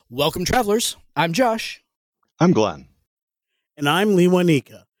Welcome, travelers. I'm Josh. I'm Glenn. And I'm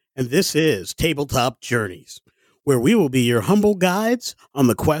Lewanika. And this is Tabletop Journeys, where we will be your humble guides on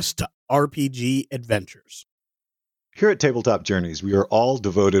the quest to RPG adventures. Here at Tabletop Journeys, we are all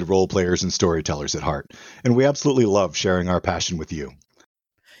devoted role players and storytellers at heart, and we absolutely love sharing our passion with you.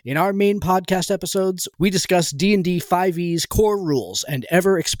 In our main podcast episodes, we discuss D&D 5e's core rules and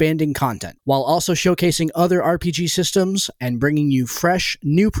ever-expanding content, while also showcasing other RPG systems and bringing you fresh,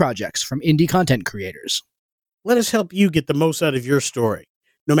 new projects from indie content creators. Let us help you get the most out of your story,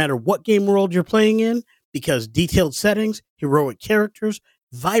 no matter what game world you're playing in, because detailed settings, heroic characters,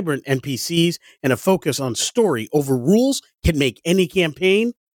 vibrant NPCs, and a focus on story over rules can make any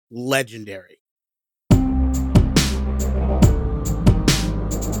campaign legendary.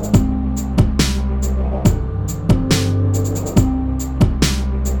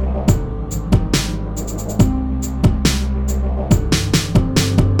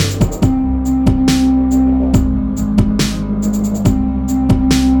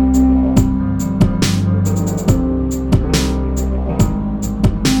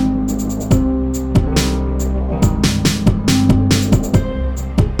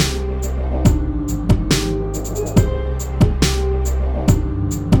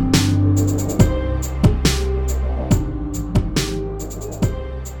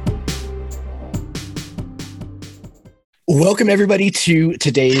 Welcome, everybody, to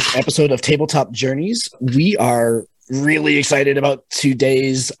today's episode of Tabletop Journeys. We are really excited about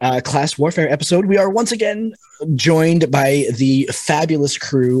today's class warfare episode. We are once again joined by the fabulous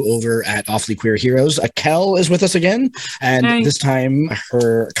crew over at Awfully Queer Heroes. Kel is with us again, and This time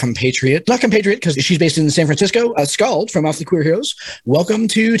her not compatriot because she's based in San Francisco, Scald from Awfully Queer Heroes. Welcome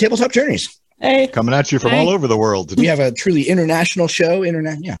to Tabletop Journeys. Hey. Coming at you from all over the world. We have a truly international show.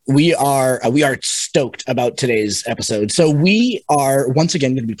 We are stoked about today's episode. So we are once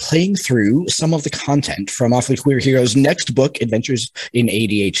again going to be playing through some of the content from Awfully Queer Heroes' next book, Adventures in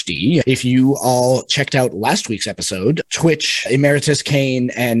ADHD. If you all checked out last week's episode, Twitch, Imeritus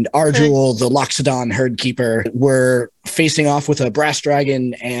Kain, and Ardul, the Loxodon herd keeper, were facing off with a brass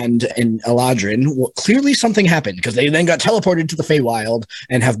dragon and an Eladrin. Well, clearly something happened because they then got teleported to the Feywild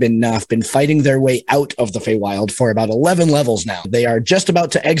and have been fighting their way out of the Feywild for about 11 levels now. They are just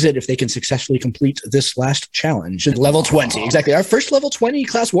about to exit if they can successfully complete this last challenge. Level 20, exactly. Our first level 20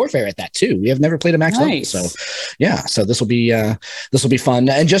 class warfare at that too. We have never played a max level, so yeah. So this will be fun.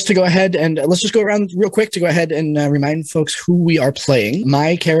 And just to go ahead and let's just go around real quick to go ahead and remind folks who we are playing.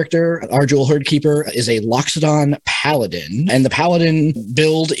 My character, Ardul Herdkeeper, is a Loxodon Paladin, and the Paladin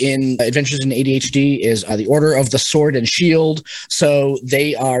build in Adventures in ADHD is the Order of the Sword and Shield. So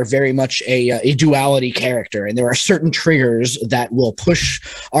they are very much a duality character, and there are certain triggers that will push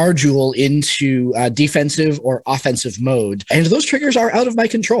Ardul into defensive or offensive mode, and those triggers are out of my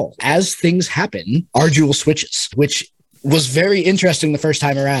control. As things happen, Ardul switches, which was very interesting the first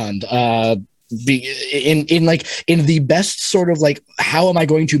time around. In the best sort of like, how am I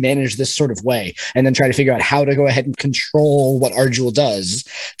going to manage this sort of way, and then try to figure out how to go ahead and control what Ardul does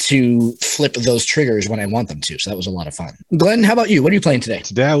to flip those triggers when I want them to. So that was a lot of fun. Glenn, how about you? What are you playing today?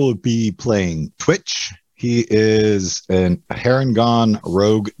 Today I will be playing Twitch. He is a Harangon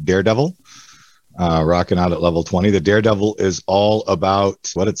rogue daredevil, rocking out at level 20. The daredevil is all about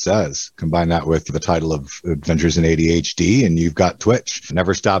what it says. Combine that with the title of Adventures in ADHD, and you've got Twitch.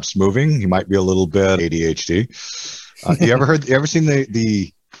 Never stops moving. He might be a little bit ADHD. You ever seen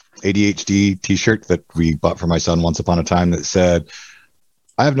the ADHD t-shirt that we bought for my son once upon a time that said,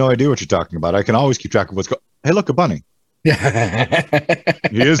 "I have no idea what you're talking about. I can always keep track of what's going." Hey, look, a bunny. Yeah.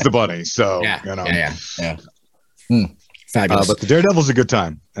 He is the bunny. So, Yeah. Fabulous. But the Daredevil's a good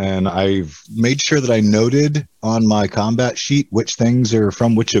time, and I've made sure that I noted on my combat sheet which things are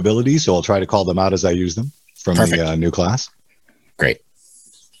from which abilities, so I'll try to call them out as I use them from the new class. Great.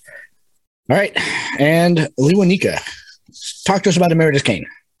 All right, and Lewanika, talk to us about Imeritus Kain.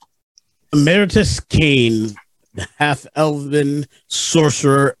 Imeritus Kain, the half-elven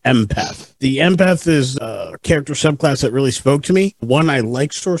sorcerer empath. The empath is a character subclass that really spoke to me. One, I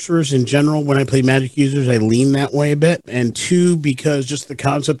like sorcerers in general. When I play magic users, I lean that way a bit. And two, because just the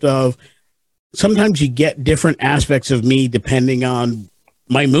concept of sometimes you get different aspects of me depending on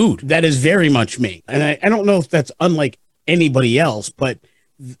my mood. That is very much me. And I don't know if that's unlike anybody else, but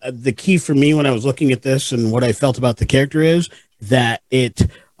the key for me when I was looking at this and what I felt about the character is that it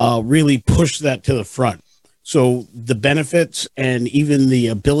really pushed that to the front. So the benefits and even the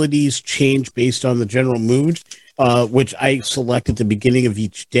abilities change based on the general mood, which I select at the beginning of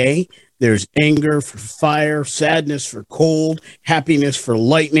each day. There's anger for fire, sadness for cold, happiness for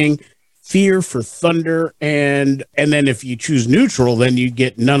lightning, fear for thunder, and then if you choose neutral, then you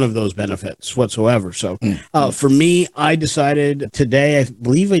get none of those benefits whatsoever. So for me, I decided today, I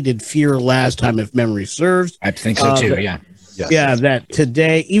believe I did fear last time, if memory serves. I think so too. Yeah. Yes. Yeah, that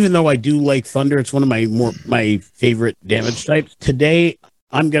today, even though I do like thunder, it's one of my favorite damage types. Today,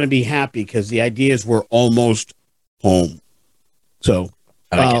 I'm going to be happy because the idea is we're almost home. So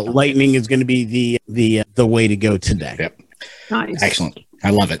lightning is going to be the way to go today. Yep. Nice. Excellent. I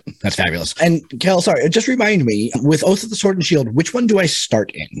love it. That's fabulous. And Kel, sorry, just remind me, with Oath of the Sword and Shield, which one do I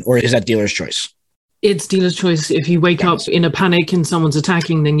start in? Or is that dealer's choice? It's dealer's choice. If you wake up in a panic and someone's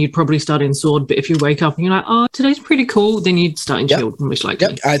attacking, then you'd probably start in sword. But if you wake up and you're like, oh, today's pretty cool, then you'd start in shield, most likely.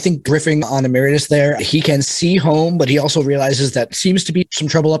 Yep. I think riffing on Imeritus there, he can see home, but he also realizes that seems to be some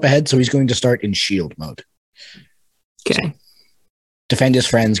trouble up ahead, so he's going to start in shield mode. Okay. So, defend his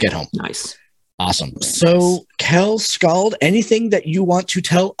friends, get home. Nice. Awesome. So, Kel, Scald, anything that you want to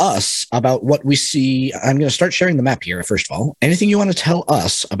tell us about what we see? I'm going to start sharing the map here, first of all. Anything you want to tell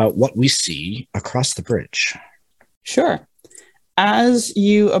us about what we see across the bridge? Sure. As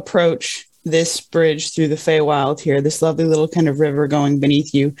you approach this bridge through the Feywild here, this lovely little kind of river going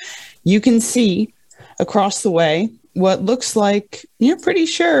beneath you, you can see across the way what looks like, you're pretty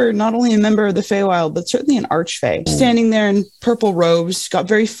sure, not only a member of the Feywild, but certainly an archfey. Standing there in purple robes, got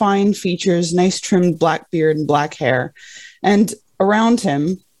very fine features, nice trimmed black beard and black hair. And around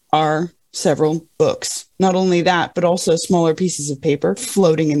him are several books. Not only that, but also smaller pieces of paper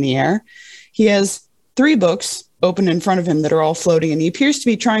floating in the air. He has 3 books open in front of him that are all floating, and he appears to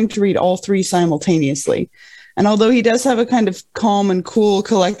be trying to read all 3 simultaneously. And although he does have a kind of calm and cool,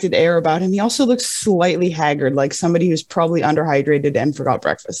 collected air about him, he also looks slightly haggard, like somebody who's probably underhydrated and forgot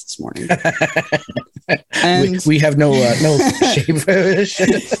breakfast this morning. And we have no shape.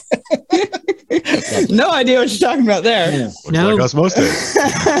 No idea what you're talking about there. Yeah. Looks like us most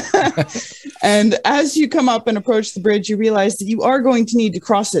days. And as you come up and approach the bridge, you realize that you are going to need to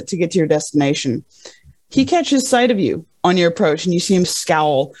cross it to get to your destination. He catches sight of you on your approach, and you see him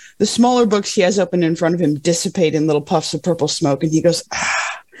scowl. The smaller books he has open in front of him dissipate in little puffs of purple smoke, and he goes,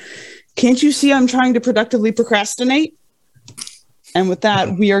 can't you see I'm trying to productively procrastinate? And with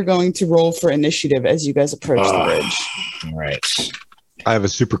that, we are going to roll for initiative as you guys approach the bridge. All right. I have a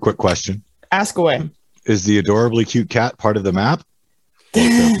super quick question. Ask away. Is the adorably cute cat part of the map?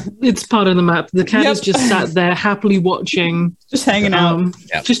 It's part of the map. The cat is just sat there happily watching. Just hanging out.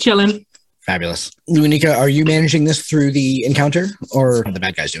 Just chilling. Fabulous. Lunica, are you managing this through the encounter, or are the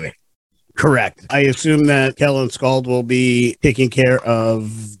bad guys doing? Correct. I assume that Kel and Scald will be taking care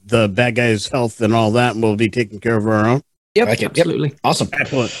of the bad guys' health and all that, and we'll be taking care of our own. Yep. I like it. Absolutely. Yep. Awesome.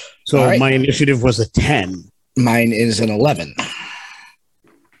 Excellent. So my initiative was a 10. Mine is an 11.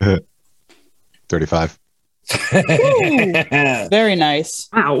 35. Very nice.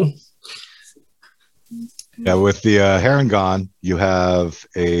 Wow. Yeah, with the Heron gone, you have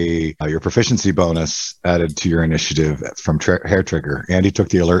your proficiency bonus added to your initiative from Hair Trigger. Andy took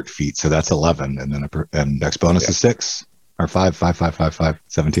the alert feat, so that's 11, and then and next bonus is 6 or 5,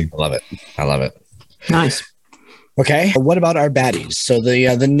 17. I love it. I love it. Nice. Okay. What about our baddies? So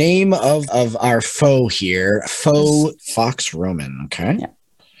the name of our foe here, Foe Fox Roman. Okay. Yeah.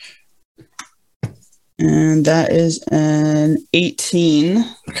 And that is an 18.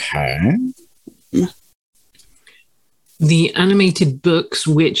 Okay. The animated books,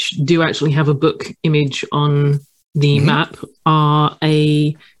 which do actually have a book image on the map, are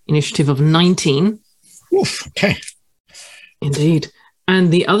a initiative of 19. Oof, okay. Indeed.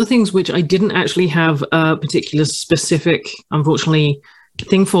 And the other things which I didn't actually have a particular specific, unfortunately,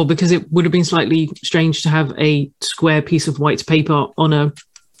 thing for, because it would have been slightly strange to have a square piece of white paper on a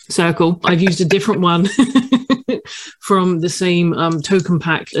circle. I've used a different one from the same token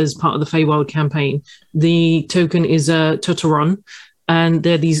pack as part of the Feywild campaign. The token is a Totoron, and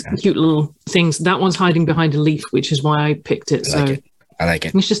they're these cute little things. That one's hiding behind a leaf, which is why I picked it. I like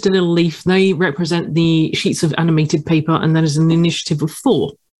it. It's just a little leaf. They represent the sheets of animated paper, and that is an initiative of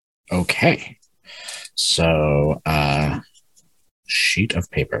 4. Okay. So, sheet of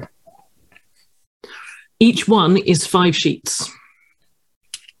paper. Each one is 5 sheets.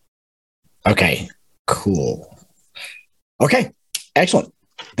 Okay, cool. Okay, excellent.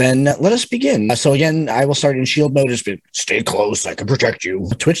 Then let us begin. So again, I will start in shield mode. Just stay close. I can protect you.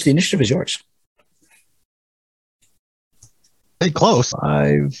 Twitch, the initiative is yours. Stay close.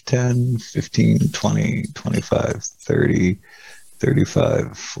 5, 10, 15, 20, 25, 30,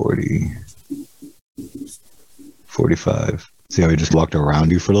 35, 40, 45. See how we just walked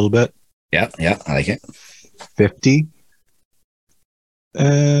around you for a little bit? Yeah, I like it. 50.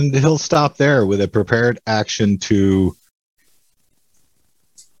 And he'll stop there with a prepared action to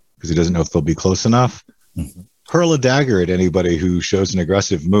because he doesn't know if they'll be close enough. Mhm. Hurl a dagger at anybody who shows an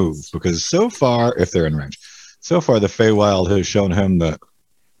aggressive move, because so far, if they're in range, so far the Feywild has shown him that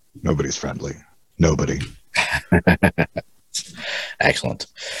nobody's friendly. Nobody. Excellent.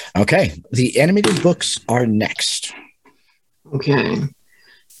 Okay. The animated books are next. Okay.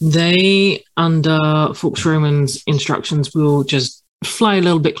 They, under Fox Roman's instructions, will just fly a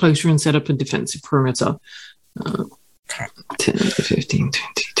little bit closer and set up a defensive perimeter. 10, 15,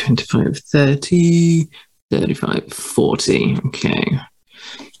 20, 25, 30, 35, 40. Okay.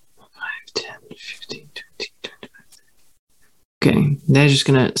 5, 10, 15, 20, 25. Okay. They're just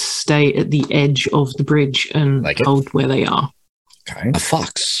going to stay at the edge of the bridge and hold where they are. Okay. A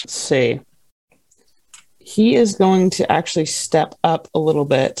fox. Let's see. He is going to actually step up a little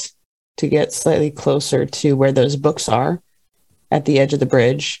bit to get slightly closer to where those books are at the edge of the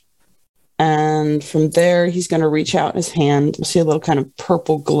bridge. And from there, he's going to reach out his hand. You'll see a little kind of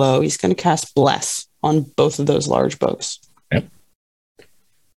purple glow. He's going to cast Bless on both of those large books. Yep.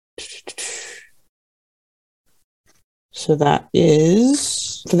 So that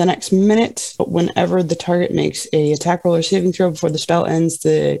is for the next minute. Whenever the target makes a attack roll or saving throw before the spell ends,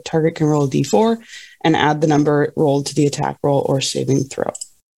 the target can roll a d4 and add the number rolled to the attack roll or saving throw.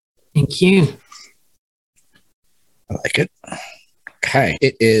 Thank you. I like it. Okay.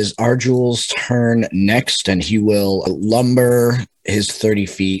 It is Ardul's turn next, and he will lumber his 30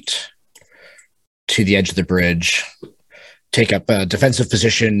 feet to the edge of the bridge, take up a defensive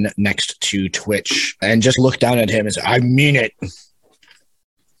position next to Twitch, and just look down at him and say, I mean it.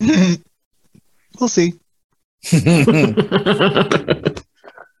 We'll see.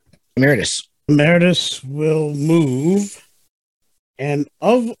 Imeritus. Imeritus will move. And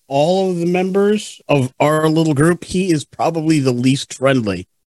of all of the members of our little group, he is probably the least friendly.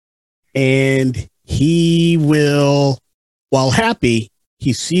 And he will, while happy,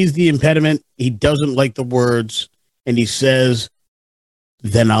 he sees the impediment. He doesn't like the words. And he says,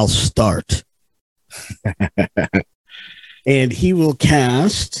 then I'll start. And he will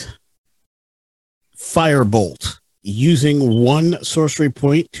cast Firebolt, using one sorcery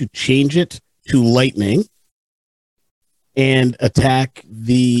point to change it to lightning, and attack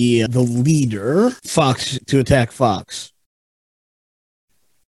the leader, Fox, to attack Fox.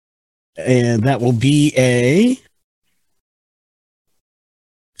 And that will be a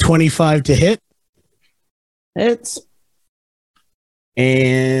 25 to hit. It's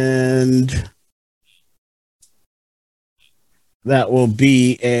And that will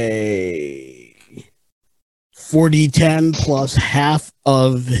be a 40-10 plus half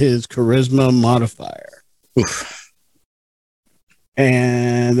of his charisma modifier. Oof.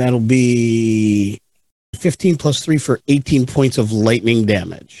 And that'll be 15 plus 3 for 18 points of lightning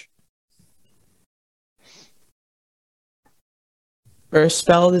damage. First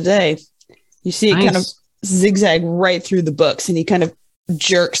spell of the day. You see it kind of zigzag right through the books, and he kind of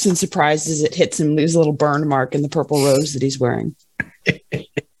jerks in surprise as it hits him. There's a little burn mark in the purple rose that he's wearing. I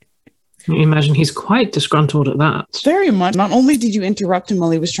imagine he's quite disgruntled at that. Very much. Not only did you interrupt him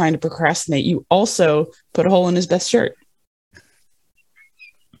while he was trying to procrastinate, you also put a hole in his best shirt.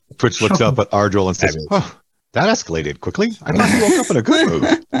 Twitch looks up at Ardul and says, oh, that escalated quickly. I thought you woke up in a good mood.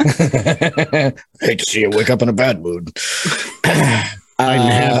 Hate to see you wake up in a bad mood. I'm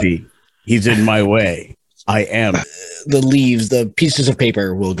happy. He's in my way. I am. The leaves, the pieces of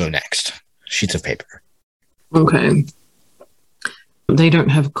paper will go next. Sheets of paper. Okay. They don't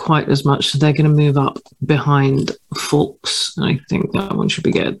have quite as much, so they're going to move up behind Fulks. I think that one should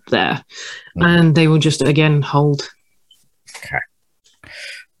be good there. Mm-hmm. And they will just, again, hold.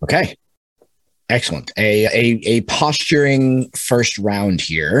 Okay. Excellent. A posturing first round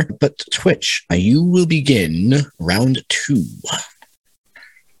here. But Twitch, you will begin round 2.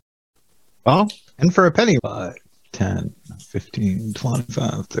 Well, and for a penny, 5, 10, 15,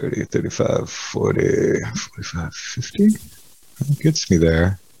 25, 30, 35, 40, 45, 50. That gets me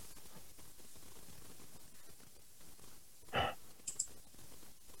there.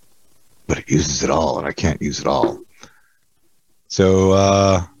 But it uses it all, and I can't use it all. So,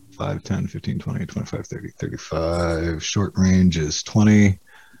 5, 10, 15, 20, 25, 30, 35. Short range is 20.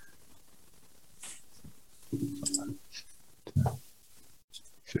 10,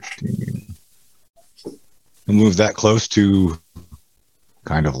 15. I'll move that close to,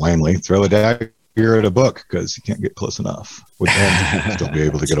 kind of lamely, throw a dagger at a book because you can't get close enough. Would still be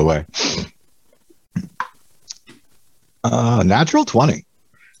able to get away. Natural 20.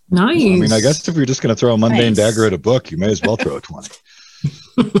 Nice. I mean, I guess if you're just going to throw a mundane dagger at a book, you may as well throw a 20.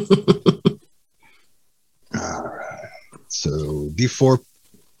 All right. So D4,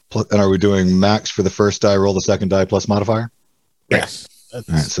 and are we doing max for the first die, roll the second die plus modifier? Yes. All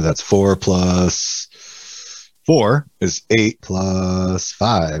right, so that's 4 plus 4 is 8 plus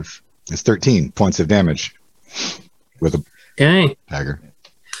 5 is 13 points of damage with a dagger.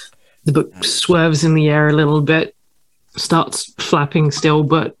 The book swerves in the air a little bit, starts flapping still,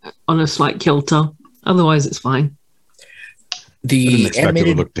 but on a slight kilter. Otherwise, it's fine. I didn't expect it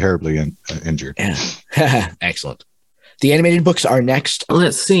would look terribly injured. Yeah. Excellent. The animated books are next.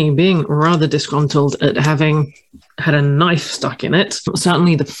 Let's see. Being rather disgruntled at having had a knife stuck in it,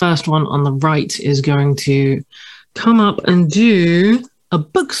 certainly the first one on the right is going to come up and do a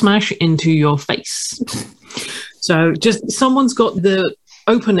book smash into your face. So just someone's got the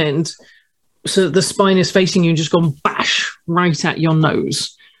open end, so the spine is facing you, and just gone bash right at your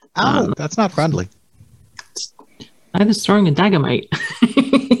nose. Oh, that's not friendly. I was throwing a dagger, mate.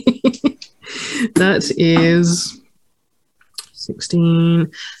 That is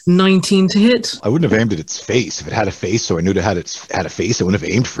 16, 19 to hit. I wouldn't have aimed at its face. If it had a face, so I knew it had a face, I wouldn't have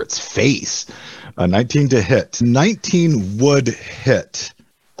aimed for its face. 19 to hit. 19 would hit,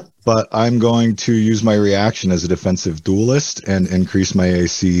 but I'm going to use my reaction as a defensive duelist and increase my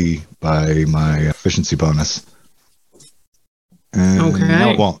AC by my efficiency bonus. And Okay.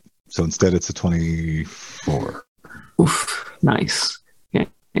 no, it won't. So instead, it's a 24. Oof, nice. Okay.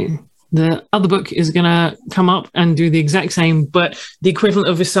 The other book is going to come up and do the exact same, but the equivalent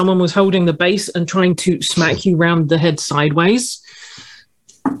of if someone was holding the base and trying to smack you round the head sideways.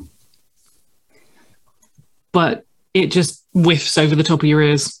 But it just whiffs over the top of your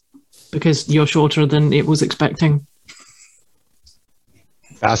ears because you're shorter than it was expecting.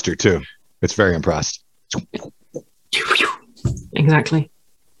 Faster, too. It's very impressed. Exactly.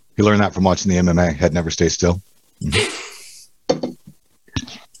 You learned that from watching the MMA. Head never stays still.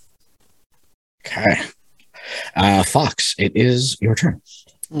 Okay. Fox, it is your turn.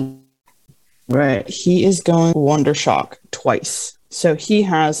 Right. He is going Wonder Shock twice. So he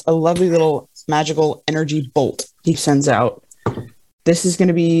has a lovely little magical energy bolt he sends out. This is going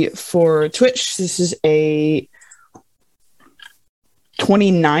to be for Twitch. This is a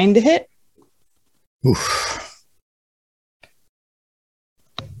 29 to hit. Oof.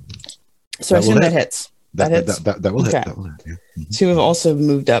 So I assume that hits. That hits. That will hit. Okay. That will hit. Yeah. Mhm. So we've also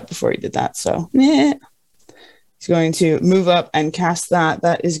moved up before he did that. So he's going to move up and cast that.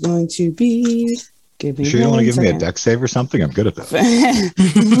 That is going to be. Give me You sure you don't want to give me a second. deck save or something? I'm good at this.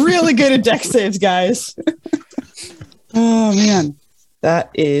 Really good at deck saves, guys. Oh man, that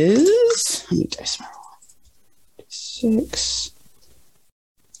is. How many dice am I rolling? 6.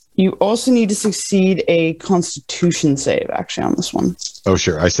 You also need to succeed a Constitution save, actually, on this one. Oh,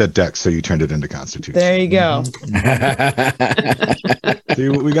 sure. I said deck, so you turned it into Constitution. There you go. See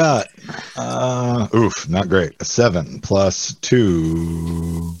what we got. Oof, not great. A 7 plus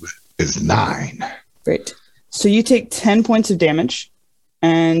 2 is 9. Great. So you take 10 points of damage,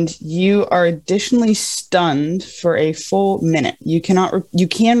 and you are additionally stunned for a full minute. You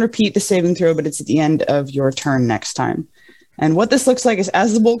can repeat the saving throw, but it's at the end of your turn next time. And what this looks like is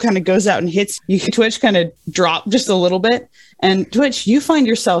as the bolt kind of goes out and hits, you can Twitch kind of drop just a little bit. And Twitch, you find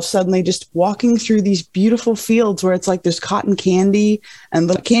yourself suddenly just walking through these beautiful fields where it's like there's cotton candy and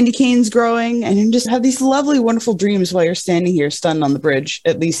little candy canes growing. And you just have these lovely, wonderful dreams while you're standing here stunned on the bridge,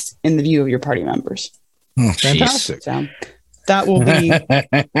 at least in the view of your party members. Oh, Fantastic. So that will be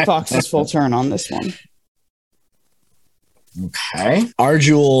Fox's full turn on this one. Okay.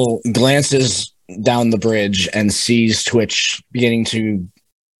 Ardul glances down the bridge and sees Twitch beginning to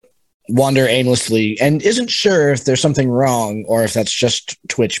wander aimlessly and isn't sure if there's something wrong or if that's just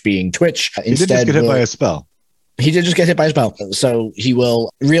Twitch being Twitch. He did just get hit by a spell. He did just get hit by a spell. So he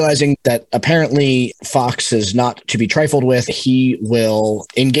will, realizing that apparently Fox is not to be trifled with, he will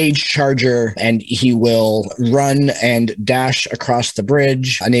engage Charger and he will run and dash across the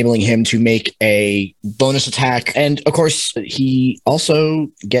bridge, enabling him to make a bonus attack. And of course, he also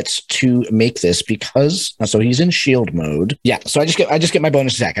gets to make this because, so he's in shield mode. Yeah, so I just get my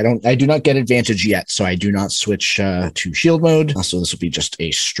bonus attack. I do not get advantage yet, so I do not switch to shield mode. So this will be just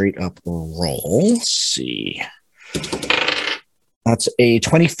a straight up roll. Let's see. That's a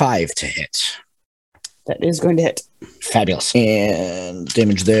 25 to hit. That is going to hit. Fabulous. And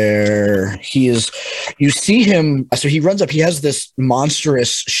damage there. You see him, so he runs up, he has this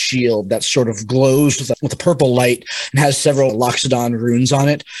monstrous shield that sort of glows with a purple light and has several Loxodon runes on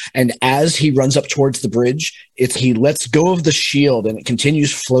it. And as he runs up towards the bridge, he lets go of the shield and it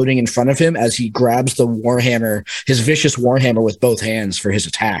continues floating in front of him as he grabs the warhammer, his vicious warhammer with both hands for his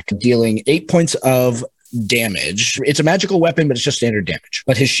attack, dealing 8 points of damage. It's a magical weapon, but it's just standard damage.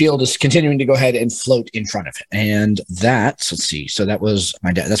 But his shield is continuing to go ahead and float in front of it. And let's see. So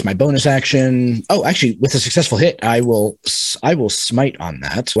that's my bonus action. Oh, actually, with a successful hit, I will smite on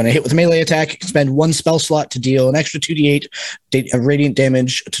that. When I hit with a melee attack, I can spend 1 spell slot to deal an extra 2d8 of radiant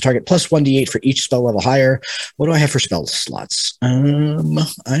damage to target plus 1d8 for each spell level higher. What do I have for spell slots? I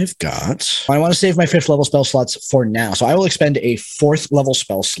want to save my 5th level spell slots for now. So I will expend a 4th level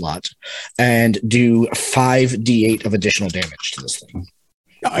spell slot and do 5d8 of additional damage to this thing.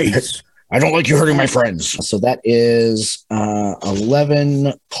 Nice. I don't like you hurting my friends. So that is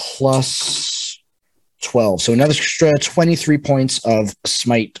 11 plus 12. So another extra 23 points of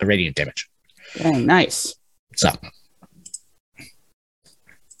smite radiant damage. Dang, nice. So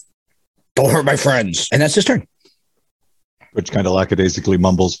don't hurt my friends. And that's his turn. Which kind of lackadaisically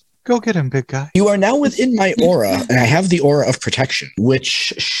mumbles, "Go get him, big guy." You are now within my aura, and I have the aura of protection,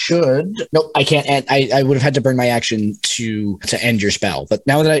 which should... Nope, I can't add... I would have had to burn my action to end your spell. But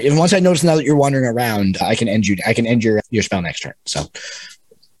now once I notice now that you're wandering around, I can end your spell next turn. So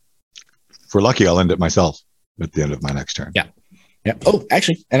If we're lucky, I'll end it myself at the end of my next turn. Yeah. Oh,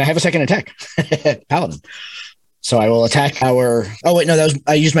 actually, and I have a second attack. Paladin. So I will attack our... Oh, wait, no,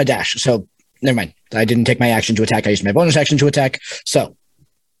 I used my dash. So never mind. I didn't take my action to attack. I used my bonus action to attack. So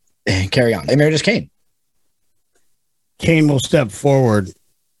carry on. Imeritus Kain. Kain will step forward.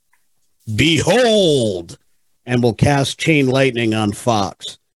 Behold! And will cast Chain Lightning on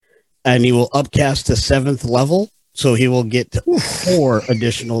Fox. And he will upcast to 7th level. So he will get 4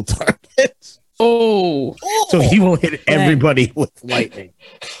 additional targets. Oh. So he will hit everybody with lightning.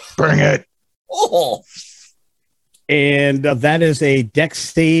 Bring it. Oh. And that is a dex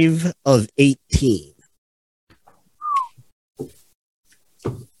save of 18.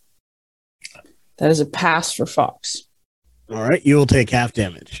 That is a pass for Fox. All right, you will take half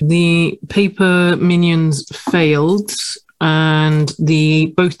damage. The paper minions failed, and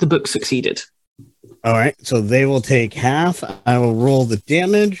both the books succeeded. All right, so they will take half. I will roll the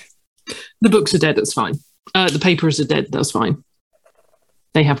damage. The books are dead. That's fine. The papers are dead. That's fine.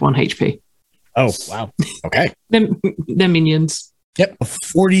 They have 1 HP. Oh, wow. Okay. They're minions. Yep.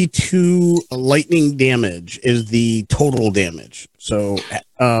 42 lightning damage is the total damage. So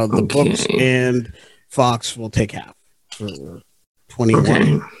the books and Fox will take half for 21.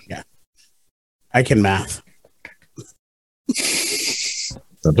 Okay. Yeah. I can math.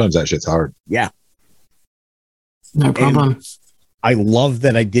 Sometimes that shit's hard. Yeah. No problem. And I love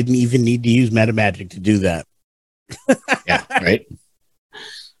that I didn't even need to use meta magic to do that. Yeah, right.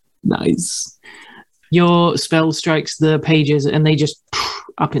 Nice. Your spell strikes the pages and they just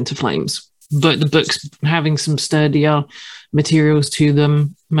up into flames. But the books, having some sturdier materials to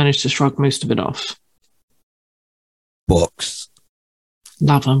them, managed to shrug most of it off. Books.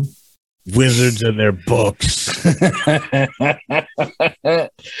 Love them. Wizards and their books.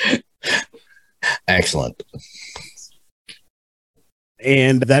 Excellent.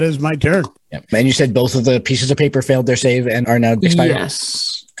 And that is my turn. Yeah. And you said both of the pieces of paper failed their save and are now expired?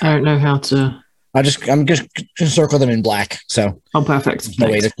 Yes. I don't know how to... I'm just going to circle them in black. So oh, perfect.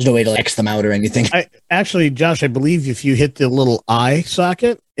 There's no way to X them out or anything. Actually, Josh, I believe if you hit the little eye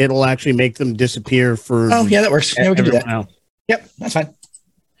socket, it'll actually make them disappear for... Oh, yeah, that works. Yeah, we can do that. Now. Yep, that's fine.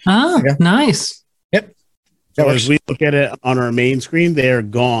 Ah, Nice. nice. Yep. So as we look at it on our main screen, they are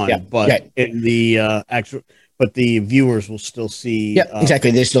gone. Yeah. But in the but the viewers will still see. Yep,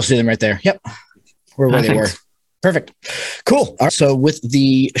 exactly. They still see them right there. Yep. Where they were. Perfect. Cool. All right, so with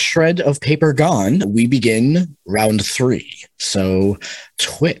the shred of paper gone, we begin round 3. So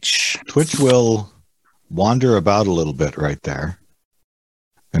Twitch. Twitch will wander about a little bit right there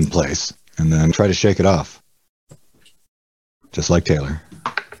in place and then try to shake it off. Just like Taylor.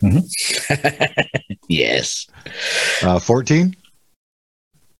 Mm-hmm. Yes. 14?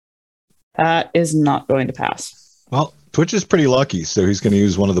 That is not going to pass. Well, Twitch is pretty lucky, so he's going to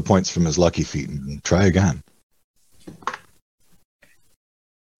use one of the points from his lucky feat and try again.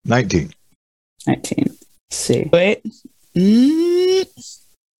 19. Let's see. Wait.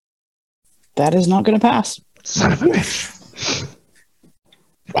 That is not going to pass. Son of a bitch.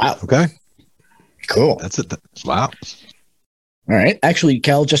 Wow. Okay. Cool. That's it. Wow. All right. Actually,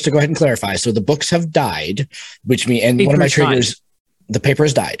 Kel, just to go ahead and clarify. So the books have died, which means, and one of my triggers, the paper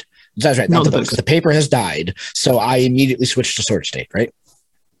has died. That's right. Not the books. The paper has died. So I immediately switched to sword state, right?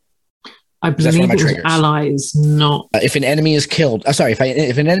 I believe it was allies, not... if an enemy is killed... sorry, if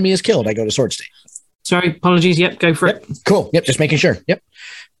an enemy is killed, I go to sword state. Sorry, apologies. Yep, go for it. Cool. Yep, just making sure. Yep.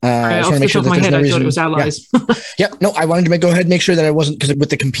 I want to make sure that there's no reason... I thought it was allies. Yeah. Yep. No, I wanted to go ahead and make sure that I wasn't... Because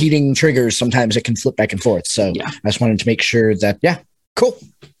with the competing triggers, sometimes it can flip back and forth. So I just wanted to make sure that... Yeah, cool.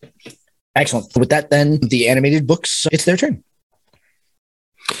 Excellent. With that, then, the animated books, it's their turn.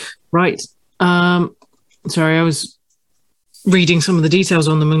 Right. Sorry, I was reading some of the details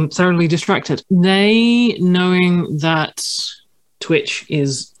on them and thoroughly distracted. They, knowing that Twitch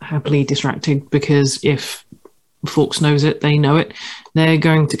is happily distracted, because if Forks knows it, they know it, they're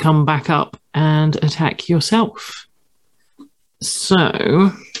going to come back up and attack yourself.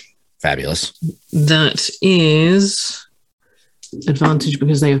 So... Fabulous. That is advantage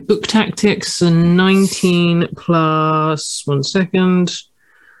because they have book tactics, and 19 plus 1 second,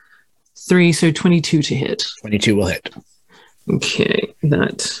 3, so 22 to hit. 22 will hit. Okay,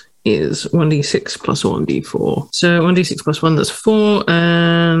 that is 1d6 plus 1d4. So 1d6 plus 1, that's 4,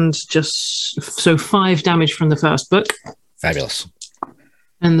 and just so 5 damage from the first book. Fabulous.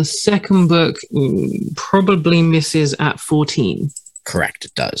 And the second book probably misses at 14. Correct,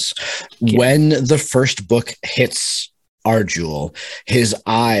 it does. Okay. When the first book hits Ardul, his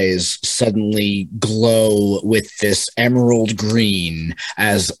eyes suddenly glow with this emerald green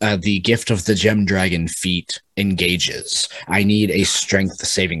as the gift of the gem dragon feat engages. I need a strength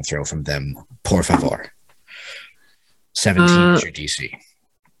saving throw from them, por favor. 17 is your DC.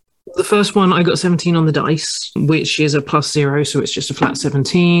 The first one, I got 17 on the dice, which is a +0, so it's just a flat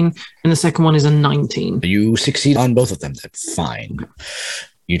 17. And the second one is a 19. You succeed on both of them. That's fine.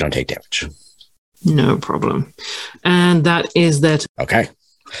 You don't take damage. No problem. And that is that. Okay.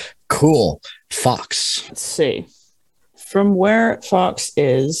 Cool. Fox. Let's see. From where Fox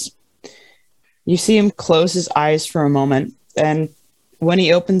is, you see him close his eyes for a moment, and when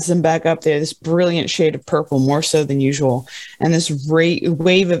he opens them back up, they have this brilliant shade of purple, more so than usual. And this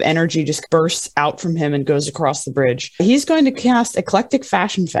wave of energy just bursts out from him and goes across the bridge. He's going to cast Eclectic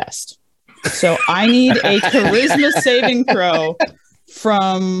Fashion Fest. So I need a charisma saving throw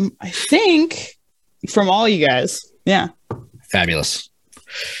from, I think, from all you guys. Yeah. Fabulous.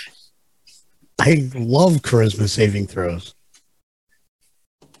 I love charisma saving throws.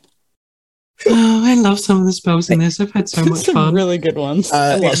 Oh, I love some of the spells in this. I've had so much Some fun. really good ones.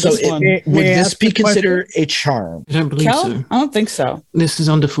 So this one. would this be considered a charm? I don't believe Kel? so. I don't think so. This is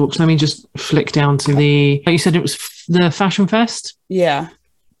under Forks. Let me just flick down to the... You said it was the Fashion Fest? Yeah.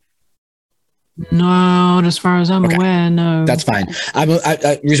 No, as far as I'm Okay. aware, no. That's fine.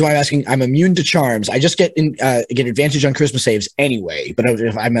 Reason why I'm asking, I'm immune to charms. I just get advantage on charisma saves anyway, but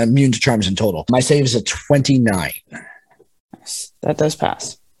I'm immune to charms in total. My save is a 29. That does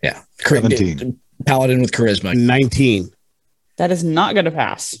pass. Yeah. 17. Paladin with charisma. 19. That is not going to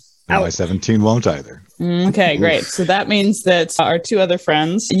pass. My 17 won't either. Okay, great. So that means that our two other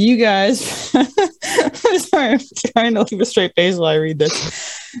friends, you guys, I'm sorry, I'm trying to keep a straight face while I read this.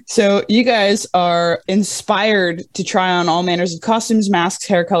 So you guys are inspired to try on all manners of costumes, masks,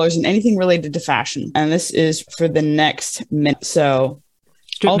 hair colors, and anything related to fashion. And this is for the next minute. So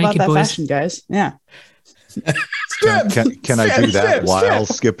all about that fashion, guys. Yeah. Can I do that while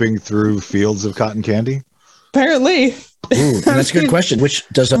skipping through fields of cotton candy? Apparently. Ooh, and that's a good question. Which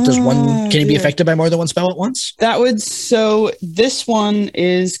does one, can it be dear. affected by more than one spell at once? So this one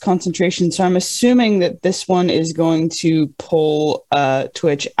is concentration. So I'm assuming that this one is going to pull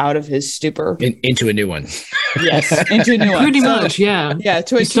Twitch out of his stupor. Into a new one. Yes, into a new one. Pretty So, much, yeah. Yeah, You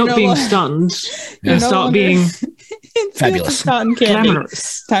Twitch. stop being stunned You're and no start longer being in fields Fabulous. of cotton candy.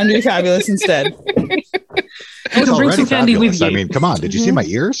 glamorous. Time to be fabulous instead. You can bring some candy with you. I mean, come on. Did you see my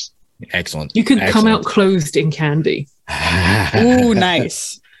ears? Excellent. You could come out Excellent. clothed in candy. Ooh,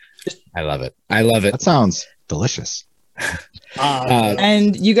 nice. I love it. I love it. That sounds delicious.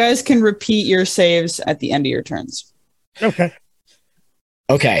 And you guys can repeat your saves at the end of your turns. Okay.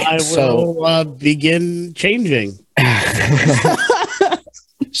 Okay. I So, will begin changing.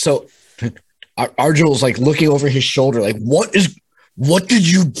 so Ardul's like looking over his shoulder, like, what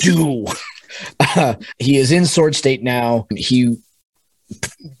did you do? He is in sword state now. He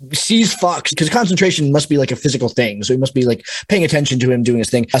sees Fox because concentration must be like a physical thing. So he must be like paying attention to him doing his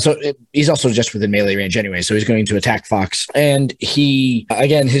thing. He's also just within melee range anyway. So he's going to attack Fox. And he,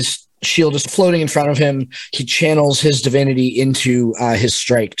 again, his shield is floating in front of him. He channels his divinity into his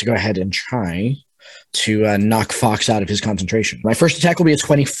strike to go ahead and try to knock Fox out of his concentration. My first attack will be a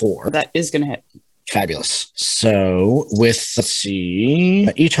 24. That is going to hit. Fabulous. So let's see.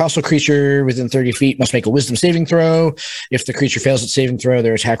 Each hostile creature within 30 feet must make a wisdom saving throw. If the creature fails its saving throw,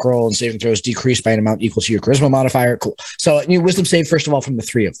 their attack roll and saving throws decrease by an amount equal to your charisma modifier. Cool. So new wisdom save, first of all, from the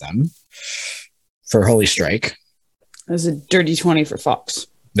three of them for Holy Strike. That's a dirty 20 for Fox.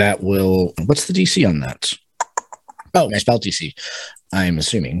 That will, what's the DC on that? Oh, my spell DC, I'm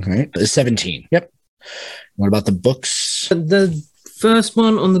assuming, right? 17. Yep. What about the books? The first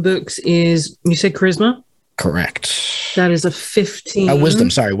one on the books is, you said charisma? Correct. That is a 15.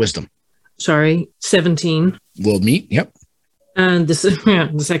 Wisdom. Sorry, wisdom. Sorry, 17. Will meet. Yep. And the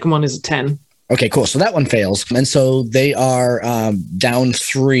second one is a 10. Okay, cool. So that one fails. And so they are down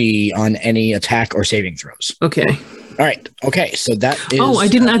 3 on any attack or saving throws. Okay. All right. Okay. So that is. Oh, I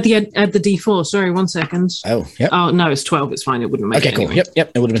didn't add the D4. Sorry, 1 second. Oh, yep. Oh, no, it's 12. It's fine. It wouldn't make Okay, it cool. anyway.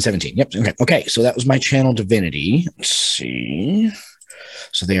 Yep. It would have been 17. Yep. Okay. Okay. So that was my channel divinity. Let's see.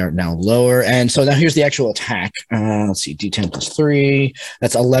 So they are now lower. And so now here's the actual attack. Let's see. D10 plus 3.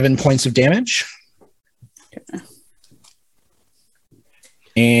 That's 11 points of damage.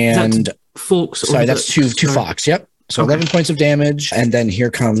 And Forks. sorry, that's two Fox. Yep. So Okay. 11 points of damage. And then here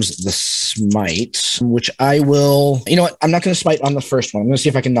comes the smite, which I will, you know what? I'm not going to smite on the first one. I'm going to see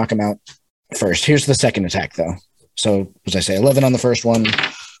if I can knock him out first. Here's the second attack though. So as I say, 11 on the first one.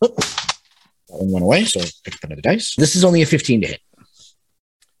 Oop. That one went away. So pick up another dice. This is only a 15 to hit.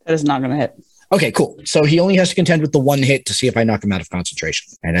 That is not going to hit. Okay, cool. So he only has to contend with the 1 hit to see if I knock him out of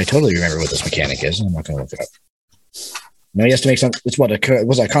concentration. And I totally remember what this mechanic is. I'm not going to look it up. No, he has to make some. It's what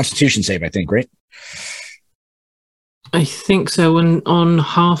was a Constitution save, I think, right? I think so. And on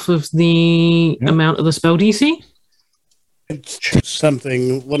half of the amount of the spell DC. It's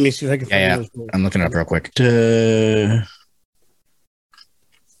something. Let me see if I can find Yeah. those. I'm looking it up real quick. There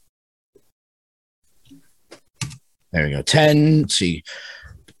we go. 10. Let's see.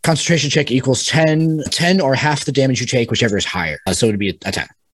 Concentration check equals 10. 10 or half the damage you take, whichever is higher. So it would be a 10.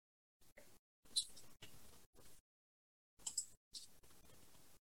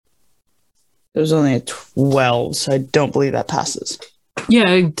 It was only a 12, so I don't believe that passes. Yeah,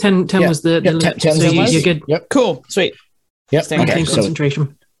 10 Yeah. was the Yep, limit. 10 So was you're good. Yep. Cool. Sweet. Yep. Staying Okay. Maintain So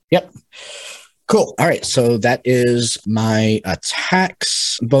concentration. yep. Cool. All right. So that is my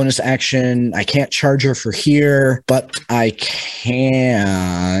attacks. Bonus action. I can't charge her for here, but I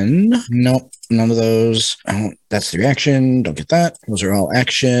can. Nope. None of those. That's the reaction. Don't get that. Those are all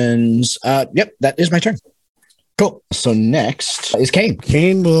actions. Yep. That is my turn. Cool. So next is Kain.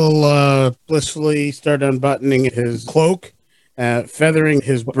 Kain will blissfully start unbuttoning his cloak, feathering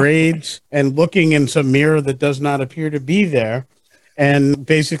his braids, and looking in some mirror that does not appear to be there, and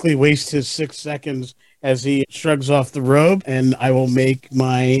basically waste his 6 seconds as he shrugs off the robe, and I will make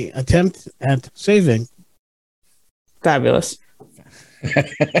my attempt at saving. Fabulous.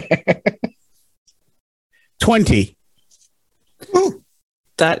 20.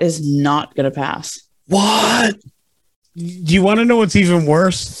 That is not going to pass. What? Do you want to know what's even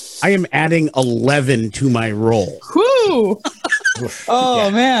worse? I am adding 11 to my roll. Whoo! Oh, Yeah.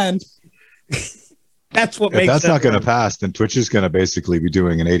 man. That's what If makes that's that not going to work. pass, then Twitch is going to basically be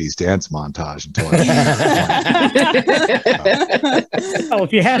doing an 80s dance montage until Oh,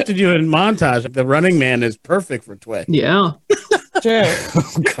 if you have to do it in montage, the Running Man is perfect for Twitch. Yeah. Sure.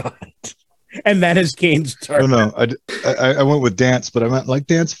 Oh, God. And that is Kane's I turn. don't know. I went with dance, but I meant like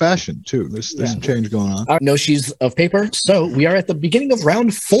dance fashion too. There's some change going on. No sheets of paper. So we are at the beginning of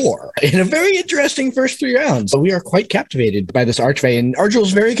round 4 in a very interesting first 3 rounds. So we are quite captivated by this archway, and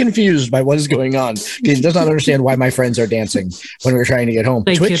Ardul's very confused by what is going on. He does not understand why my friends are dancing when we're trying to get home.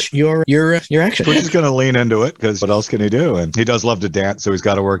 Thank Twitch, your action. Twitch is going to lean into it because what else can he do? And he does love to dance, so he's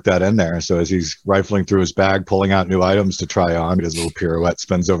got to work that in there. So as he's rifling through his bag, pulling out new items to try on, he does a little pirouette,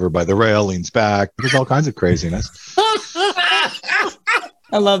 spins over by the rail, leans back. There's all kinds of craziness. I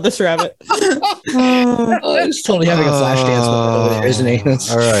love this rabbit. He's totally having a flash dance over there, isn't he?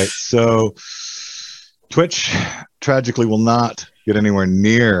 All right. So Twitch tragically will not get anywhere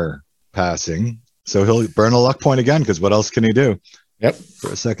near passing. So he'll burn a luck point again because what else can he do? Yep.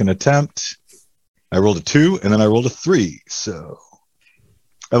 For a second attempt, I rolled a 2 and then I rolled a 3. So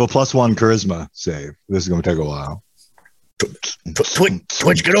I have a +1 charisma save. This is going to take a while.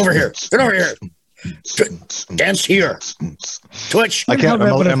 Twitch, get over here. Get over here. Dance here. Twitch. I can't. How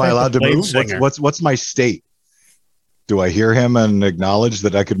about Am I if allowed to Blade move? Singer? What's my state? Do I hear him and acknowledge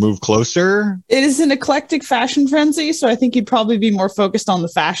that I could move closer? It is an eclectic fashion frenzy, so I think you'd probably be more focused on the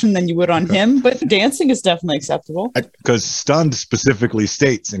fashion than you would on him, but dancing is definitely acceptable. Because stunned specifically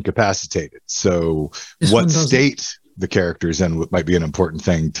states incapacitated. So This one what doesn't. state the character's in might be an important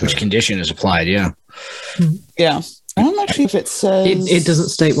thing to. Which condition is applied? Yeah. Yeah. I don't actually if it says It doesn't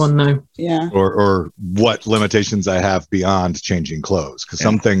state one, no. Yeah. or what limitations I have beyond changing clothes. Because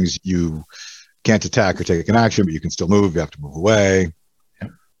some things you can't attack or take an action, but you can still move. You have to move away.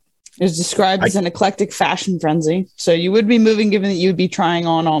 It's described as an eclectic fashion frenzy. So you would be moving given that you would be trying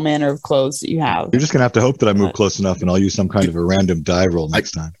on all manner of clothes that you have. You're just going to have to hope that I move close enough, and I'll use some kind of a random die roll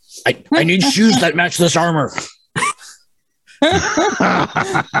next time. I need shoes that match this armor.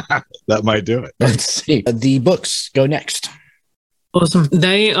 That might do it. Let's see. The books go next. Awesome.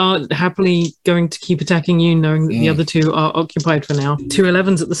 They are happily going to keep attacking you, knowing that the other two are occupied for now. 2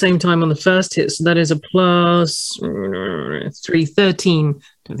 11s at the same time on the first hit, so that is a plus 3, 13.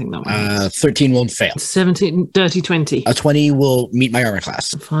 Don't think that one. 13 won't fail. 17, dirty 20. A 20 will meet my armor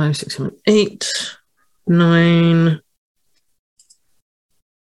class. 5, 6, 7, 8, 9.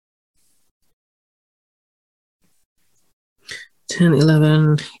 10,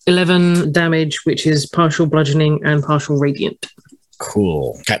 11 damage, which is partial bludgeoning and partial radiant.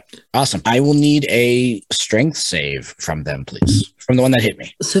 Cool. Okay. Awesome. I will need a strength save from them, please. From the one that hit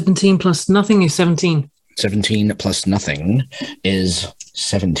me. 17 plus nothing is 17. 17 plus nothing is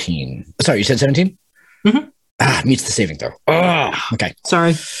 17. Sorry, you said 17? Mm-hmm. Meets the saving throw. Okay.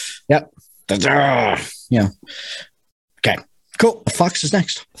 Sorry. Yep. Yeah. Okay. Cool. Fox is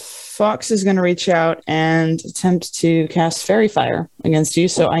next. Fox is going to reach out and attempt to cast Fairy Fire against you,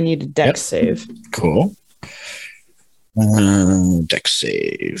 so I need a dex save. Cool. Dex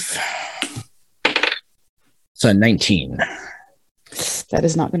save. It's a 19. That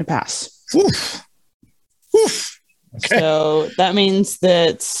is not going to pass. Oof. Oof. Okay. So that means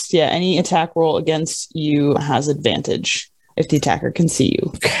that, any attack roll against you has advantage if the attacker can see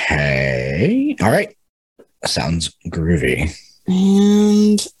you. Okay. All right. Sounds groovy.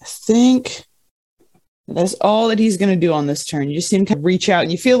 And I think that's all that he's going to do on this turn. You just see him kind of reach out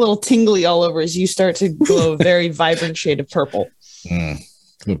and you feel a little tingly all over as you start to glow a very vibrant shade of purple.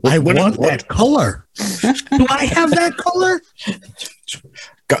 I want that color. Do I have that color?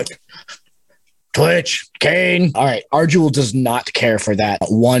 Good. Twitch, Kain. All right. Ardul does not care for that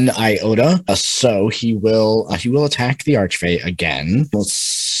one iota. So he will attack the Archfey again. Let's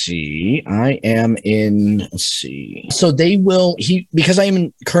see. Let's see. So they will, because I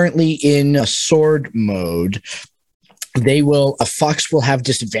am currently in sword mode, a Fox will have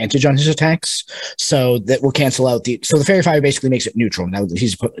disadvantage on his attacks. So that will cancel out so the Fairy Fire basically makes it neutral. Now that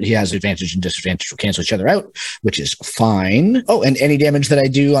he has advantage and disadvantage will cancel each other out, which is fine. Oh, and any damage that I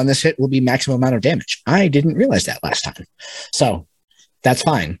do on this hit will be maximum amount of damage. I didn't realize that last time. So that's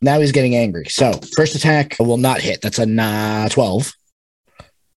fine. Now he's getting angry. So first attack will not hit. That's a 12.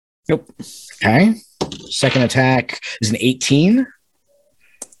 Nope. Okay. Second attack is an 18.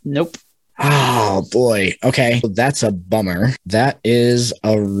 Nope. Oh, boy. Okay. That's a bummer. That is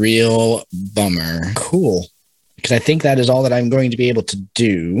a real bummer. Cool. Because I think that is all that I'm going to be able to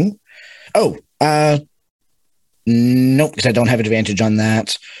do. Oh, nope, because I don't have advantage on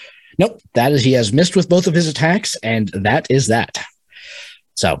that. Nope, that is, he has missed with both of his attacks, and that is that.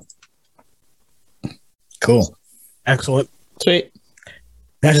 So, cool. Excellent. Sweet.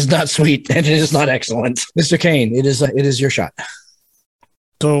 That is not sweet, and it is not excellent. Mr. Kain, it is your shot.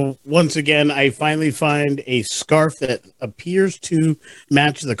 So once again, I finally find a scarf that appears to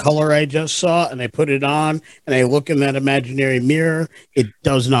match the color I just saw, and I put it on, and I look in that imaginary mirror. It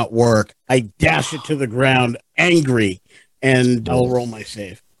does not work. I dash it to the ground, angry, and I'll roll my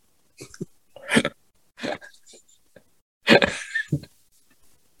save.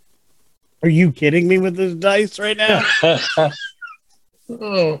 Are you kidding me with this dice right now?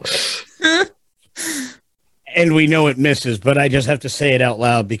 Oh. And we know it misses, but I just have to say it out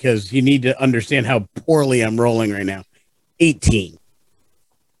loud because you need to understand how poorly I'm rolling right now. 18.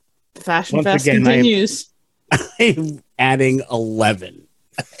 Fashion Once fest again, continues. I'm adding 11.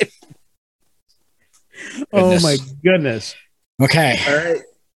 Oh my goodness. Okay. All right.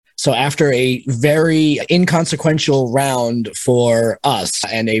 So after a very inconsequential round for us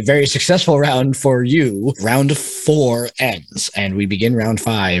and a very successful round for you, round 4 ends, and we begin round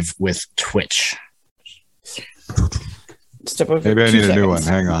 5 with Twitch. Step over. Maybe I 2 need a new one.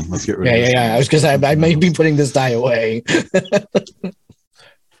 seconds. Hang on. Let's get rid of this. Yeah. I was going to say, I may be putting this die away.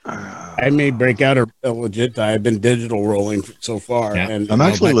 I may break out a legit die. I've been digital rolling so far. Yeah. And I'm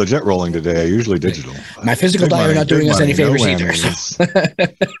actually legit rolling today. I usually digital. My physical die are not doing us any favors either.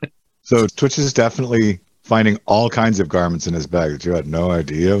 So Twitch is definitely finding all kinds of garments in his bag that you had no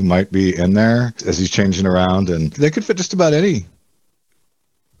idea might be in there as he's changing around, and they could fit just about any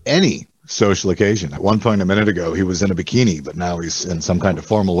social occasion. At one point a minute ago, he was in a bikini, but now he's in some kind of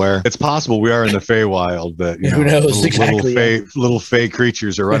formal wear. It's possible we are in the Feywild, but who knows exactly? Little fey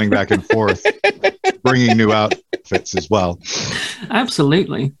creatures are running back and forth, bringing new outfits as well.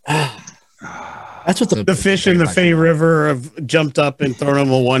 Absolutely. That's what the fish in the Fey River have jumped up and thrown him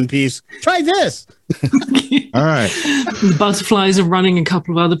a one piece. Try this. All right. The butterflies are running a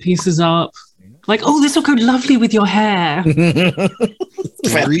couple of other pieces up. Like, oh, this will go lovely with your hair.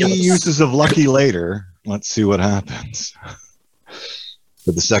 3 uses of lucky later. Let's see what happens.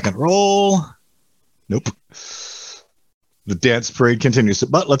 For the second roll. Nope. The dance parade continues.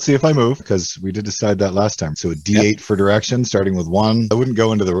 But let's see if I move, because we did decide that last time. So a D8 for direction, starting with 1. I wouldn't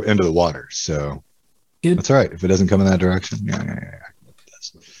go into the water, so Good. that's all right. If it doesn't come in that direction, yeah.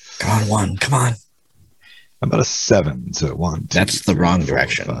 Come on, 1. Come on. About a 7. So 1, 2, That's the 3, wrong 4,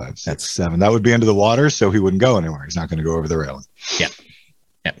 direction. 5, 6, 7. That would be into the water, so he wouldn't go anywhere. He's not going to go over the railing. Yeah.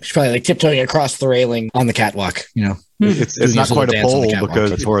 He's probably like tiptoeing across the railing on the catwalk, you know. It's not quite a pole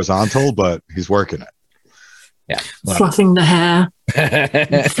because it's horizontal, but he's working it. Yeah. Fluffing the hair,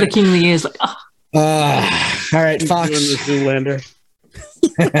 flicking the ears like, all right, Fox. Doing the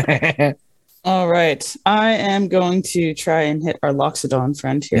Zoolander. All right. I am going to try and hit our Loxodon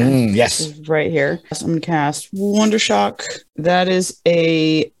friend here. Yes. This is right here. So I'm going to cast Wonder Shock. That is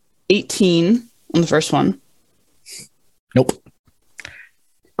a 18 on the first one. Nope.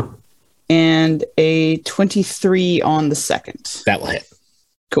 And a 23 on the second. That will hit.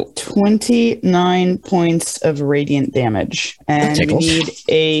 Cool. 29 points of radiant damage. And we need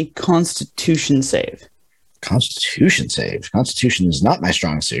a Constitution save. Constitution save. Constitution is not my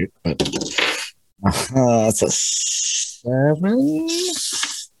strong suit, but that's a 7.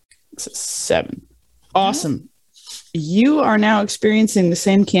 It's a 7. Awesome. You are now experiencing the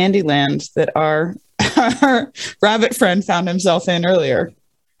same Candyland that our rabbit friend found himself in earlier.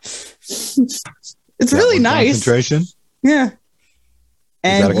 It's really nice. Concentration? Yeah.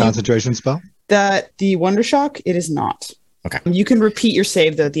 And is that a concentration spell? That the Wonder Shock, it is not. Okay. You can repeat your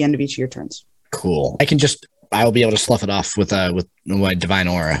save though at the end of each of your turns. Cool. I'll be able to slough it off with my divine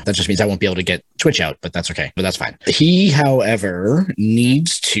aura. That just means I won't be able to get Twitch out, but that's okay. But that's fine. He, however,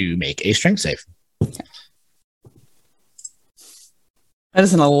 needs to make a strength save. Okay. That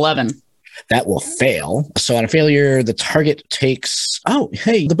is an 11. That will fail. So on a failure, the target takes... Oh,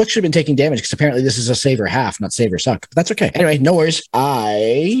 hey, the book should have been taking damage because apparently this is a save or half, not save or suck. But that's okay. Anyway, no worries.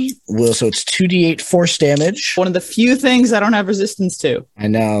 I will... So it's 2d8 force damage. One of the few things I don't have resistance to. I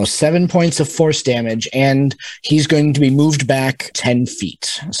know. 7 points of force damage, and he's going to be moved back 10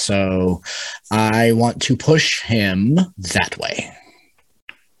 feet. So I want to push him that way.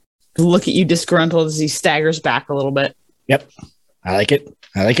 Look at you disgruntled as he staggers back a little bit. Yep. I like it.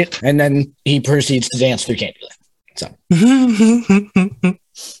 And then he proceeds to dance through Candyland. So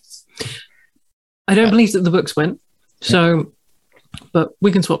I don't believe that the books went. So, but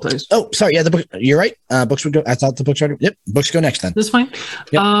we can swap those. Oh, sorry. Yeah, the book. You're right. Books would go. I thought the books already. Yep. Books go next then. That's fine.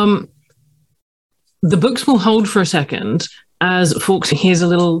 Yep. The books will hold for a second as Fawkes hears a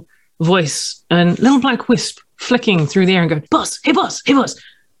little voice and little black wisp flicking through the air and go, "Boss, hey boss, hey boss!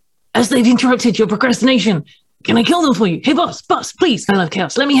 As they've interrupted your procrastination, can I kill them for you? Hey boss, please! I love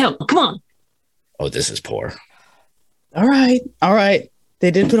chaos. Let me help. Come on." Oh, this is poor. All right.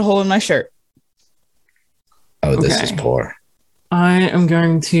 They did put a hole in my shirt. Oh, this is poor. I am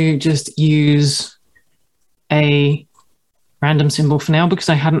going to just use a random symbol for now because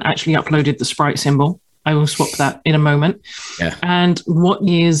I hadn't actually uploaded the sprite symbol. I will swap that in a moment. Yeah. And what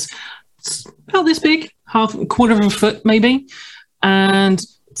is about this big, quarter of a foot maybe, and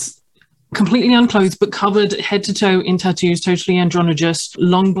completely unclothed but covered head to toe in tattoos, totally androgynous,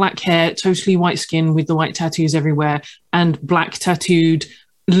 long black hair, totally white skin with the white tattoos everywhere, and black tattooed,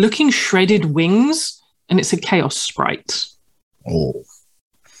 looking shredded wings, and it's a chaos sprite. Oh.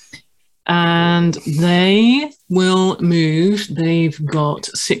 And they will move. They've got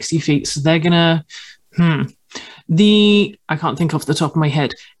 60 feet, so they're gonna... I can't think off the top of my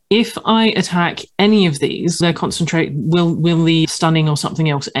head. If I attack any of these, their concentrate will the stunning or something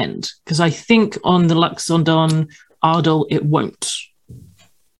else end? Because I think on the Loxodon Ardul it won't.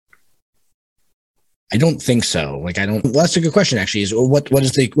 I don't think so. Well, that's a good question. Actually, is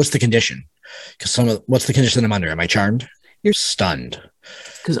what's the condition? Because what's the condition I'm under? Am I charmed? You're stunned.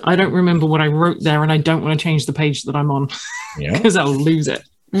 Because I don't remember what I wrote there, and I don't want to change the page that I'm on. Yeah. Because I'll lose it.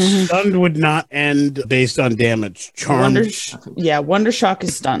 Mm-hmm. Stunned would not end based on damage. Charmed. Wonder Shock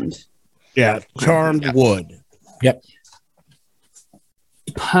is stunned. Yeah, charmed would. Yep.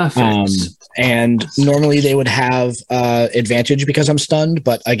 Perfect. And normally they would have advantage because I'm stunned,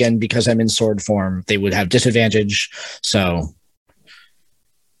 but again, because I'm in sword form, they would have disadvantage. So.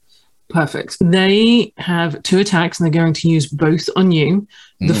 Perfect. They have 2 attacks, and they're going to use both on you.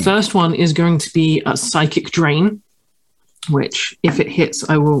 The first one is going to be a Psychic Drain, which, if it hits,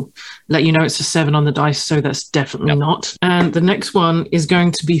 I will let you know it's a 7 on the dice, so that's definitely not. And the next one is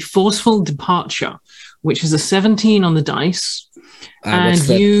going to be Forceful Departure, which is a 17 on the dice.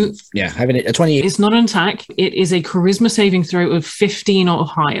 Having a 28. It's not an attack. It is a charisma saving throw of 15 or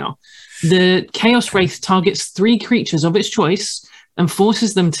higher. The Chaos Wraith targets 3 creatures of its choice and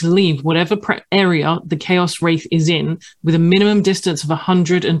forces them to leave whatever area the Chaos Wraith is in with a minimum distance of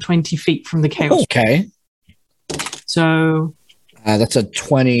 120 feet from the Chaos. Okay. So That's a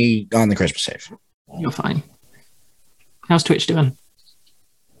 20 on the charisma save. you're fine. How's Twitch doing?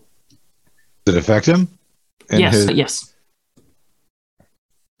 Did it affect him? And Yes, his yes.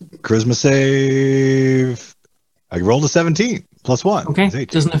 charisma save. I rolled a 17 plus 1. Okay, It's 18.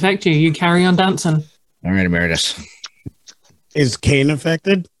 doesn't affect you. You carry on dancing. All right, Emeritus. Is Kane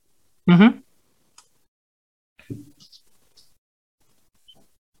affected? Mm-hmm.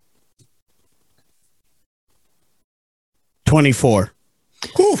 $24.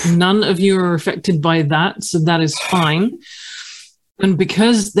 None of you are affected by that, so that is fine. And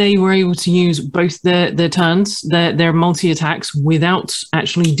because they were able to use both their turns, their multi-attacks without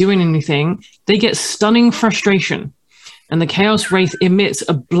actually doing anything, they get stunning frustration. And the Chaos Wraith emits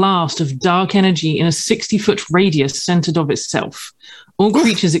a blast of dark energy in a 60-foot radius centered of itself. All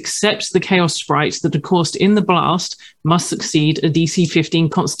creatures except the Chaos Sprites that are caused in the blast must succeed a DC 15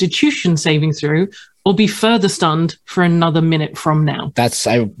 Constitution saving throw or be further stunned for another minute from now.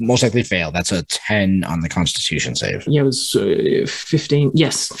 I most likely fail. That's a 10 on the Constitution save. Yeah, it was 15.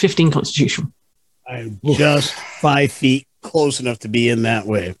 Yes, 15 Constitution. I'm just 5 feet close enough to be in that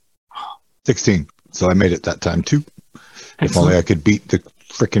way. 16. So I made it that time too. If Excellent. only I could beat the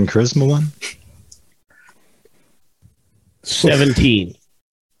frickin' charisma one. 17.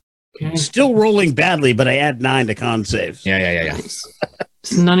 Okay. Still rolling badly, but I add 9 to con saves. Yeah.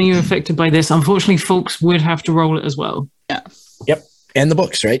 So none of you are affected by this. Unfortunately, folks would have to roll it as well. Yep. And the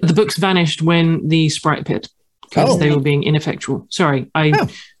books, right? The books vanished when the sprite appeared because they were being ineffectual. Sorry, Okay.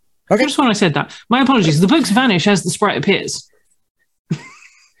 just when I said that. My apologies. The books vanish as the sprite appears. This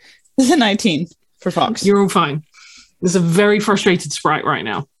is a 19 for Fox. You're all fine. There's a very frustrated sprite right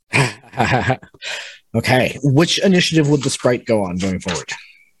now. Okay. Which initiative would the sprite go on going forward?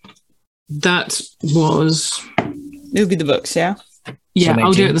 That was... It would be the books, yeah? Yeah, So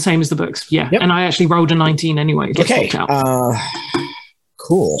I'll do 19? it the same as the books. Yeah, Yep. and I actually rolled a 19 anyway. It gets Okay. swapped out.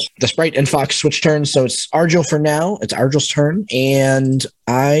 Cool. The sprite and Fox switch turns, so it's Ardul for now. It's Ardul's turn, and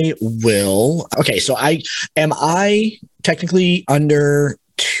I will. Okay, so am I technically under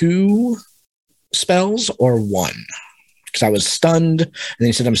 2 spells or 1? Because I was stunned, and then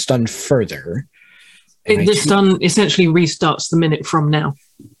you said I'm stunned further. The stun essentially restarts the minute from now.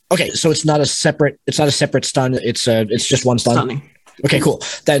 Okay, so it's not a separate stun. It's just one stun. Stunning. Okay, cool.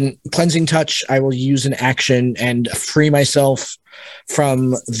 Then cleansing touch, I will use an action and free myself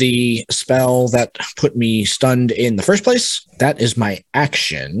from the spell that put me stunned in the first place. That is my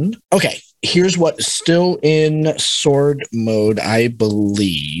action. Okay, here's what's still in sword mode, I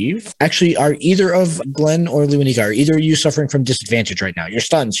believe. Actually, are either of Glenn or Luanika, are either of you suffering from disadvantage right now? You're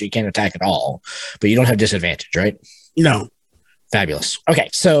stunned, so you can't attack at all, but you don't have disadvantage, right? No. Fabulous. Okay,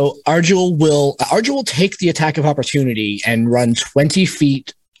 so Ardul will take the attack of opportunity and run 20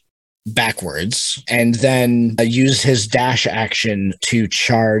 feet backwards, and then use his dash action to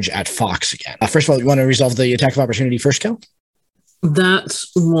charge at Fox again. First of all, you want to resolve the attack of opportunity first, Kel? That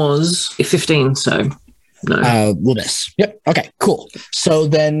was a 15, so no. We'll miss. Yep. Okay, cool. So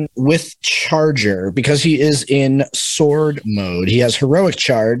then with Charger, because he is in sword mode, he has heroic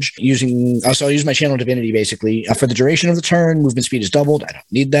charge using, so I'll use my channel divinity basically. For the duration of the turn, movement speed is doubled. I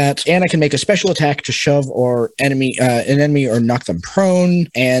don't need that. And I can make a special attack to shove an enemy or knock them prone,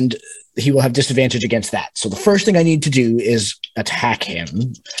 and he will have disadvantage against that. So the first thing I need to do is attack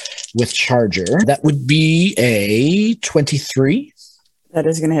him with Charger. That would be a 23. That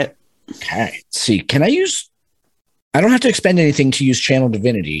is going to hit. Okay. Let's see. I don't have to expend anything to use Channel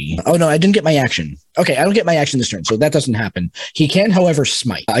Divinity. Oh, no, I didn't get my action. Okay, I don't get my action this turn, so that doesn't happen. He can, however,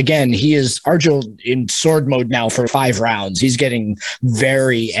 smite. Again, he is Ardul in sword mode now for 5 rounds. He's getting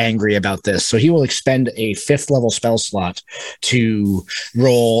very angry about this, so he will expend a 5th level spell slot to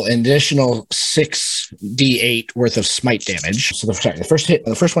roll an additional 6d8 worth of smite damage. So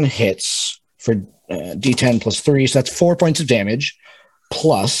the first one hits for d10 plus 3, so that's 4 points of damage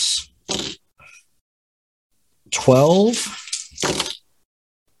plus 12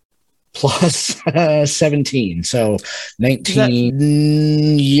 plus 17, so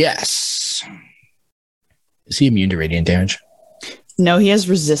 19. Yes. Is he immune to radiant damage? No, he has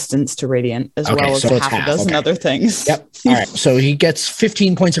resistance to radiant as Okay, well as so it's half a dozen okay. other things. Yep. All right. So he gets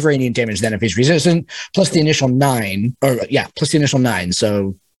 15 points of radiant damage then if he's resistant, plus the initial 9.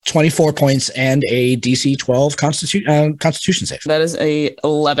 So 24 points and a DC 12 Constitution save. That is a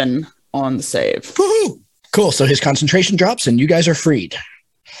 11 on the save. Woohoo! Cool. So his concentration drops and you guys are freed.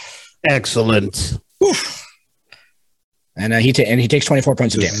 Excellent. Oof. And he takes 24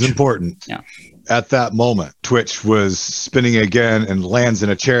 points of This damage. is important. Yeah. At that moment, Twitch was spinning again and lands in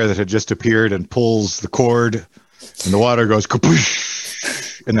a chair that had just appeared and pulls the cord, and the water goes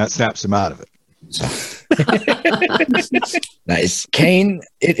kapoosh, and that snaps him out of it. So, Nice. Kain,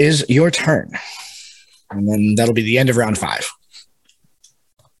 it is your turn. And then that'll be the end of round 5.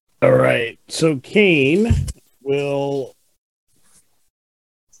 All right. So Kain will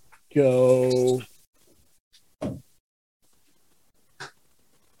go.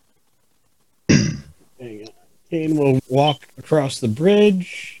 Hang on. Kain will walk across the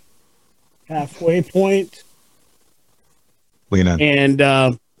bridge, halfway point, Lean in.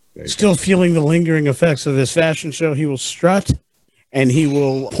 and still feeling the lingering effects of his fashion show, he will strut and he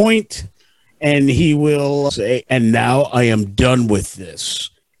will point and he will say, "And now I am done with this."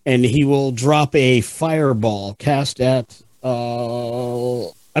 And he will drop a fireball cast at,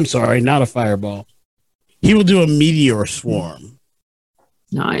 I'm sorry, not a fireball. He will do a meteor swarm.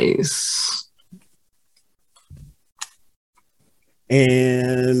 Nice.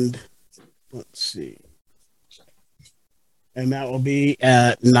 And let's see. And that will be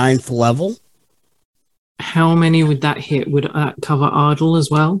at 9th level. How many would that hit? Would that cover Ardul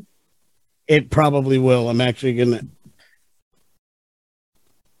as well? It probably will. I'm actually going to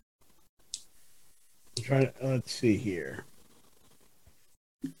try to, let's see here.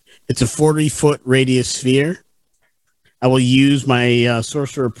 It's a 40-foot radius sphere. I will use my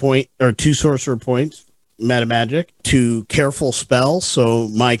sorcerer point, or 2 sorcerer points, meta magic, to careful spell, so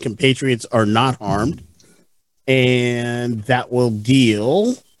my compatriots are not harmed. And that will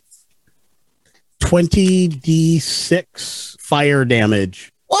deal 20d6 fire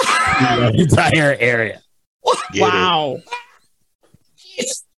damage in the entire area. Wow.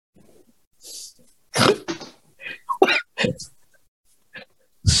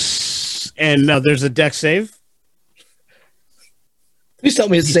 And there's a dex save. Please tell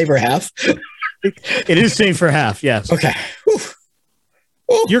me it's save for half. It is save for half, yes. Okay. Whew.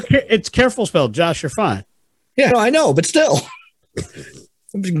 It's careful spell, Josh. You're fine. Yeah, no, I know, but still.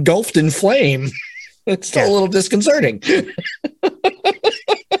 I'm engulfed in flame. It's still a little disconcerting.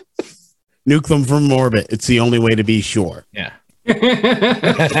 Nuke them from orbit. It's the only way to be sure. Yeah.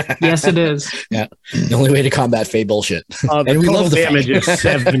 Yes, it is. Yeah. The only way to combat Fey bullshit. The And we total love the damage Fey. is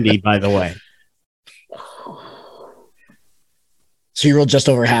 70, by the way. So you rolled just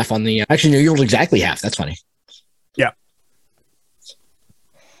over half on the... Actually, no, you rolled exactly half. That's funny. Yeah.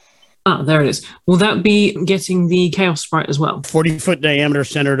 Ah, there it is. Will that be getting the Chaos Sprite as well? 40-foot diameter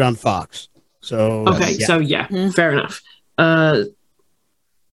centered on Fox. So Okay, yeah. so yeah, fair enough.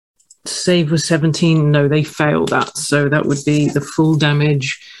 Save was 17. No, they failed that. So that would be the full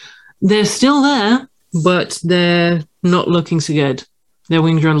damage. They're still there, but they're not looking so good. Their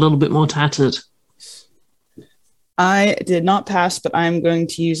wings are a little bit more tattered. I did not pass, but I'm going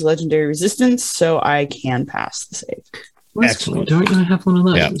to use legendary resistance, so I can pass the save. Excellent. Don't I have one of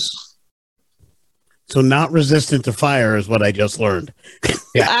those? Yeah. So not resistant to fire is what I just learned.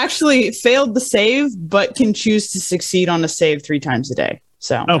 Yeah. Actually, failed the save, but can choose to succeed on a save 3 times a day.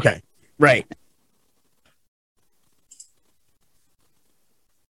 So Okay, right.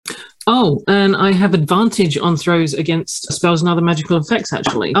 Oh, and I have advantage on throws against spells and other magical effects,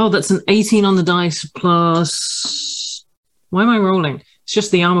 actually. Oh, that's an 18 on the dice plus... Why am I rolling? It's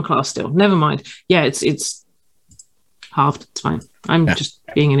just the armor class still. Never mind. Yeah, it's halved. It's fine. I'm just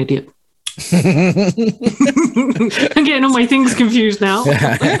being an idiot. I'm getting all my things confused now.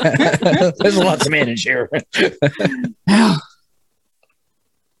 There's a lot to manage here.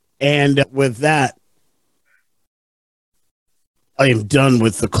 And with that, I am done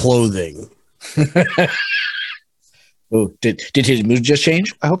with the clothing. Oh, did his mood just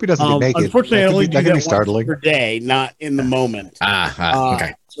change? I hope he doesn't get naked. Unfortunately, I only do that could that be startling. once per day, not in the moment.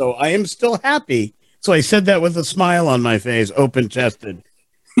 Okay. So I am still happy. So I said that with a smile on my face, open-chested,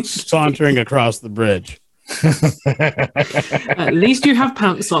 sauntering across the bridge. At least you have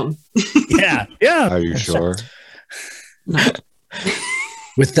pants on. Yeah. Are you sure? No.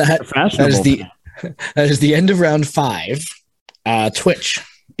 With that, that is the end of round 5. Twitch,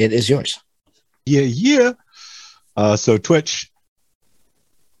 it is yours. Yeah. So Twitch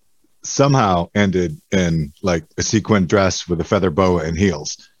somehow ended in like a sequin dress with a feather boa and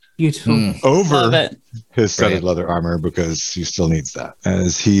heels. Beautiful. Love Over it. his studded Great. leather armor because he still needs that.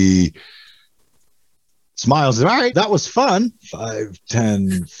 As he smiles, all right, that was fun. 5,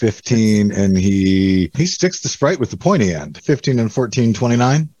 10, 15, and he sticks the sprite with the pointy end. 15 and 14,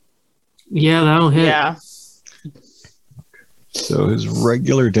 29. Yeah, that'll hit. Yeah. So his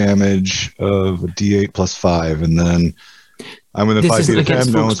regular damage of a D8 plus 5, and then I'm within This 5 isn't feet of him.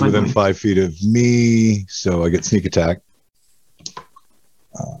 against No folks, one's by the within way. 5 feet of me, so I get sneak attack.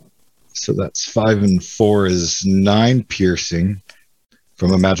 So that's 5 and 4 is 9 piercing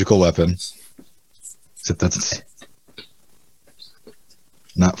from a magical weapon. Except that's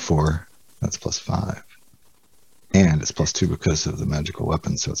not 4. That's plus 5. And it's +2 because of the magical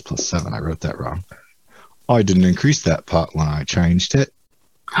weapon, so it's +7. I wrote that wrong. Oh, I didn't increase that pot when I changed it.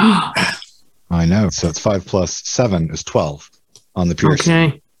 I know. So it's 5 plus 7 is 12 on the piercing.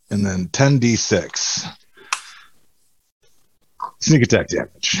 Okay. And then 10d6. Sneak attack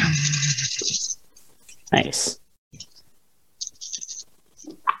damage. Nice.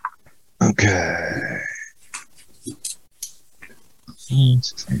 Okay.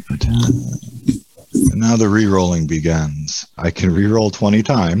 6, 8, 10. And now the re-rolling begins. I can re-roll 20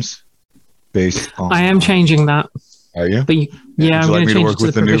 times based on... I am changing that. Are you? But yeah, Would you like I'm going me to to change work it to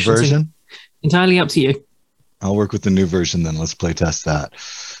with the the new proficiency. version? Entirely up to you. I'll work with the new version then. Let's play test that.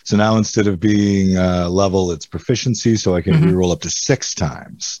 So now instead of being level, it's proficiency, so I can re-roll up to 6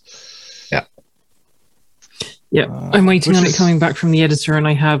 times. Yeah, I'm waiting on it is- coming back from the editor, and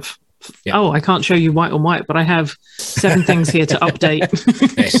I have. Yeah. Oh, I can't show you white on white, but I have 7 things here to update.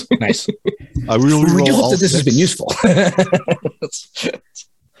 Nice. I will We re-roll do hope all that this has 6. been useful.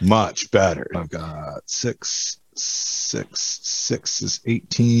 Much better. I've got 6. 6 is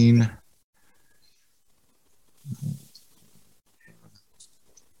 18.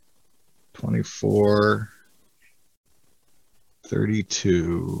 24.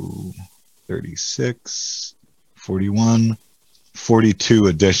 32. 36. 41. 42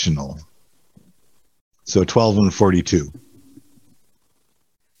 additional. So 12 and 42.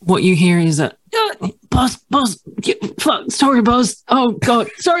 What you hear is a boss, fuck, sorry, boss. Oh God,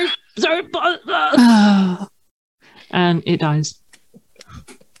 sorry, boss. And it dies.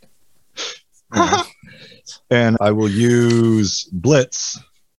 And I will use Blitz,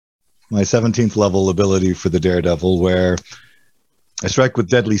 my 17th level ability for the Daredevil, where I strike with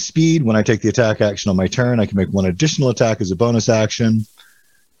deadly speed. When I take the attack action on my turn, I can make 1 additional attack as a bonus action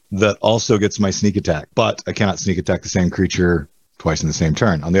that also gets my sneak attack. But I cannot sneak attack the same creature twice in the same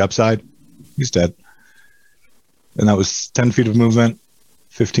turn. On the upside, he's dead. And that was 10 feet of movement,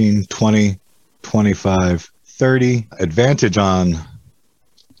 15, 20, 25, 30. Advantage on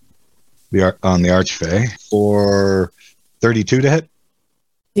the Archfey for 32 to hit.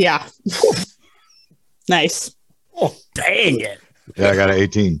 Yeah. Nice. Oh, dang it. Yeah, I got an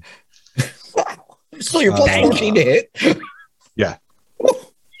 18. Still, you're plus 14 to hit. Yeah.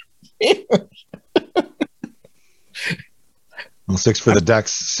 Well, 6 for the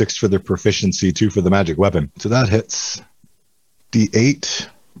dex, 6 for the proficiency, 2 for the magic weapon. So that hits. D8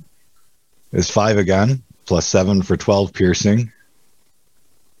 is 5 again, plus 7 for 12 piercing.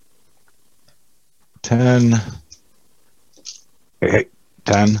 10. Hey,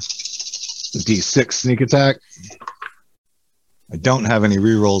 10. D6 sneak attack. I don't have any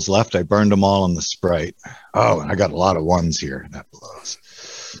rerolls left. I burned them all on the Sprite. Oh, and I got a lot of 1s here. That blows.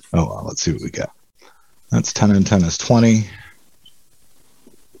 Oh, well, let's see what we got. That's 10 and 10 is 20.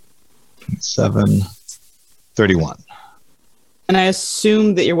 7, 31. And I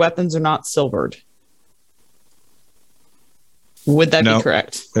assume that your weapons are not silvered. Would that be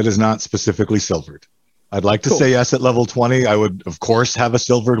correct? It is not specifically silvered. I'd like to Cool. say yes at level 20. I would, of course, have a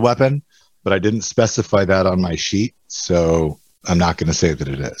silvered weapon, but I didn't specify that on my sheet, so I'm not going to say that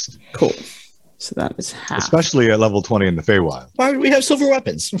it is. Cool. So that is half. Especially at level 20 in the Feywild. Why would we have silver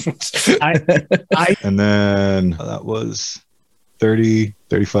weapons? And then that was 30,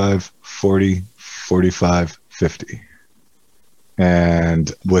 35, 40, 45, 50.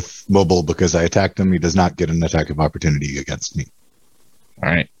 And with mobile, because I attacked him, he does not get an attack of opportunity against me. All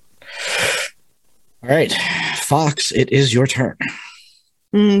right. Fox, it is your turn.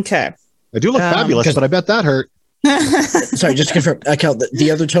 Okay. I do look fabulous, but I bet that hurt. Sorry, just to confirm, Kel, the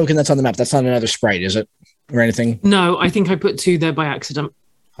other token that's on the map, that's not another sprite, is it? Or anything? No, I think I put 2 there by accident.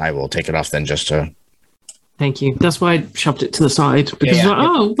 I will take it off then just to... Thank you. That's why I shoved it to the side because Yeah, I was like,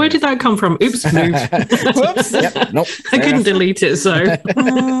 oh, where did that come from? Oops, move. Whoops. Yep, nope. I couldn't delete it, so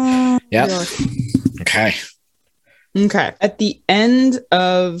Yep. Okay. Okay. At the end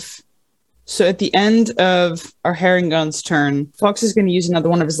of our Herringon's turn, Fox is going to use another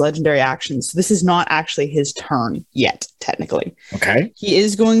one of his legendary actions. This is not actually his turn yet, technically. Okay. He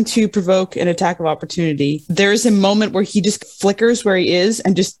is going to provoke an attack of opportunity. There is a moment where he just flickers where he is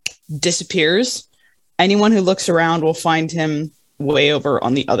and just disappears. Anyone who looks around will find him way over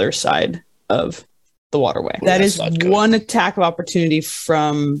on the other side of the waterway. Ooh, that that's is not good. one attack of opportunity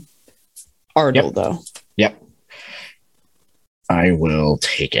from Ardul, though. Yep. I will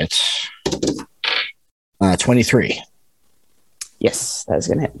take it. 23. Yes, that is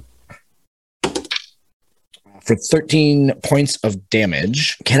going to hit. For 13 points of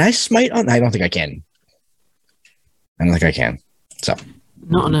damage. Can I smite on? I don't think I can. So,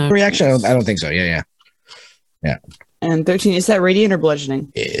 not an reaction? I don't think so. Yeah. And 13, is that radiant or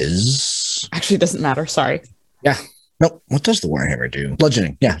bludgeoning? Is... Actually, it doesn't matter. Sorry. Yeah. Nope. What does the Warhammer do?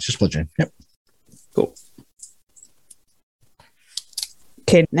 Bludgeoning. Yeah, it's just bludgeoning. Yep. Cool.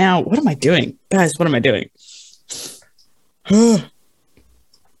 Okay, now what am I doing? Guys, what am I doing?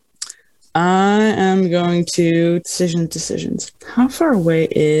 I am going to decisions. How far away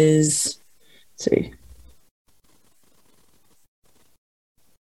is... Let's see.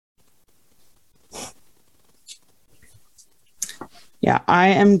 Yeah, I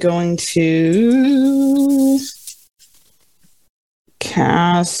am going to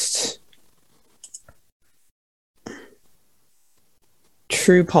cast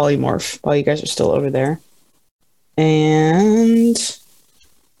True Polymorph while you guys are still over there. And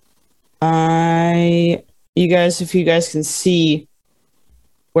if you guys can see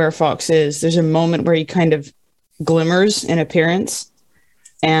where Fox is, there's a moment where he kind of glimmers in appearance,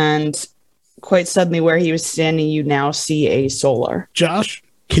 and quite suddenly where he was standing, you now see a solar. Josh,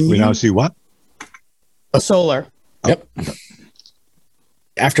 We now see what? A solar. Yep.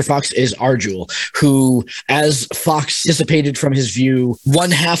 After Fox is Ardul, who, as Fox dissipated from his view, one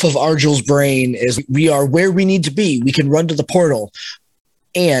half of Ardul's brain is, we are where we need to be. We can run to the portal.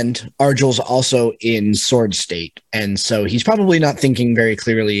 And Ardul's also in sword state. And so he's probably not thinking very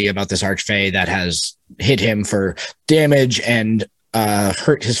clearly about this Archfey that has hit him for damage and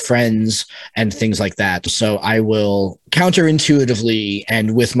hurt his friends and things like that. So I will counterintuitively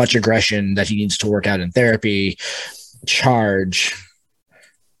and with much aggression that he needs to work out in therapy, charge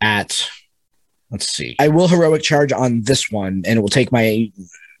at, let's see. I will heroic charge on this one, and it will take my...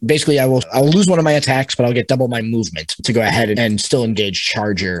 Basically, I'll lose one of my attacks, but I'll get double my movement to go ahead and still engage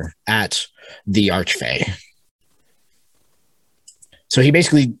Charger at the Archfey. So he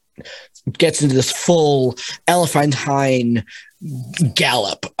basically gets into this full elephantine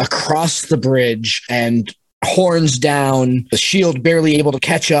gallop across the bridge and horns down, the shield barely able to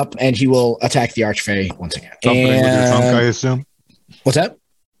catch up, and he will attack the Archfey once again. Trumpeting with your trunk, I assume? What's that?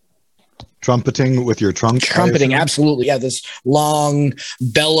 Trumpeting with your trunk? Trumpeting, absolutely. Yeah, this long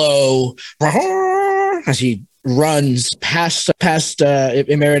bellow as he runs past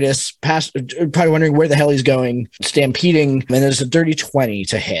Imeritus, probably wondering where the hell he's going, stampeding, and there's a dirty 20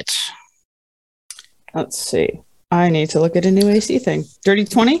 to hit. Let's see. I need to look at a new AC thing. Dirty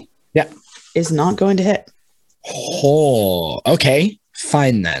 20? Yeah. Is not going to hit. Oh, okay.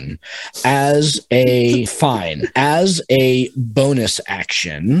 Fine then. As a bonus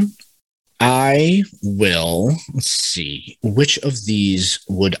action, I will, let's see, which of these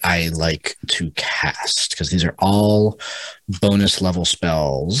would I like to cast? Because these are all bonus level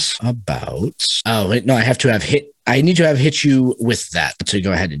spells I need to have hit you with that to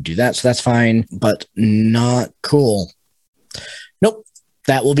go ahead and do that. So that's fine, but not cool. Nope.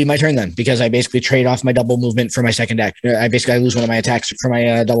 That will be my turn then, because I basically trade off my double movement for my second act. I lose one of my attacks for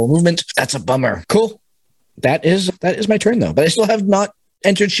my double movement. That's a bummer. Cool. That is my turn though, but I still have not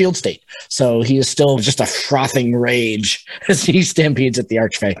entered shield state. So he is still just a frothing rage as he stampedes at the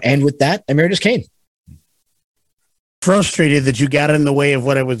Archfey. And with that, Imeritus Kain. Frustrated that you got in the way of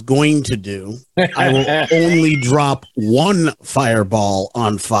what I was going to do, I will only drop one fireball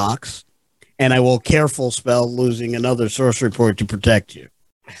on Fox, and I will careful spell losing another sorcery point to protect you.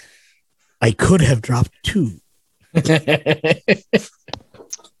 I could have dropped two. That's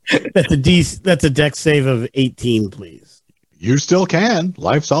a dex save of 18, please. You still can.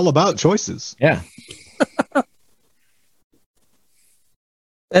 Life's all about choices. Yeah.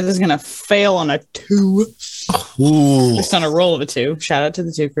 That is going to fail on a 2. Ooh. Just on a roll of a 2. Shout out to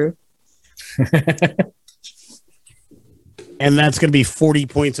the 2 crew. And that's going to be 40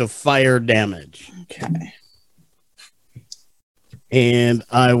 points of fire damage. Okay. And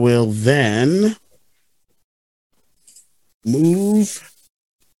I will then move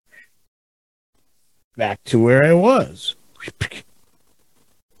back to where I was.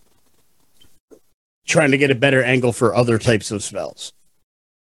 Trying to get a better angle for other types of spells.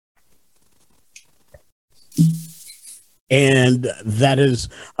 And that is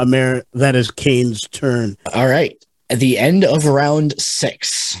Kane's turn. All right. At the end of round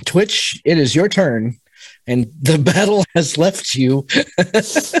 6, Twitch, it is your turn. And the battle has left you on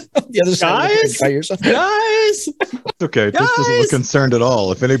the other side of the bridge by yourself. Guys! It's okay. Twitch doesn't look concerned at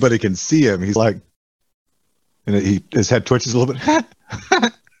all. If anybody can see him, he's like, and his head twitches a little bit.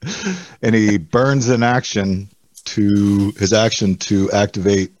 And he burns his action to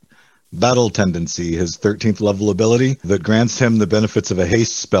activate Battle Tendency, his 13th level ability that grants him the benefits of a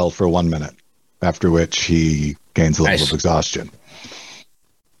haste spell for 1 minute, after which he gains a level of exhaustion.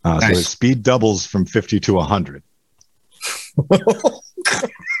 So his speed doubles from 50 to 100. Wow.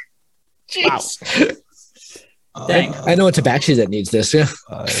 Dang. I know a tabaxi that needs this. Yeah.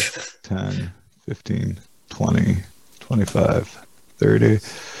 5, 10, 15, 20, 25, 30,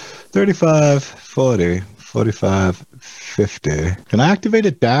 35, 40, 45, 50. Can I activate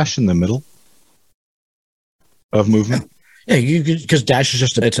a dash in the middle of movement? Yeah, because dash is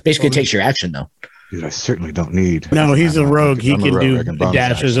just basically takes your action though. Dude, I certainly don't need. No, he's a rogue. He can do bonus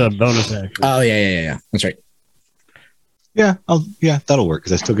dash as a bonus action. Oh yeah. That's right. Yeah, that'll work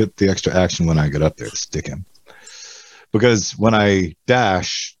because I still get the extra action when I get up there to stick him. Because when I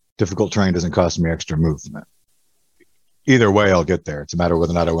dash, difficult terrain doesn't cost me extra movement. Either way, I'll get there. It's a matter of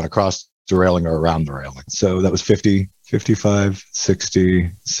whether or not I want to cross the railing or around the railing. So that was 50, 55,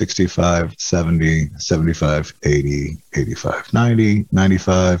 60, 65, 70, 75, 80, 85, 90,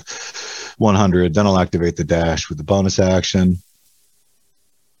 95, 100. Then I'll activate the dash with the bonus action.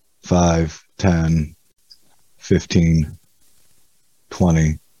 5, 10, 15,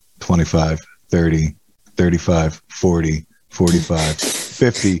 20, 25, 30, 35, 40, 45,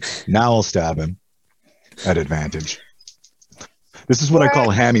 50. Now I'll stab him at advantage. This is what I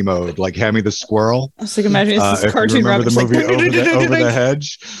call Hammy mode, like Hammy the squirrel. I was like, imagine it's this cartoon remember rabbit. the movie Over the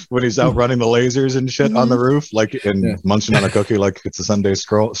Hedge when he's out running the lasers and shit on the roof, like munching on a cookie like it's a Sunday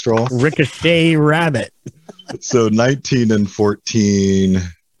stroll. Ricochet rabbit. So 19 and 14,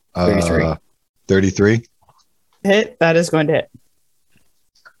 33. Hit. That is going to hit.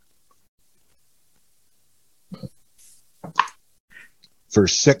 For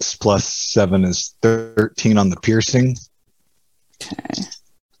 6 plus 7 is 13 on the piercing. Okay.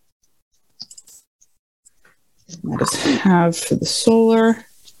 Let us have for the solar.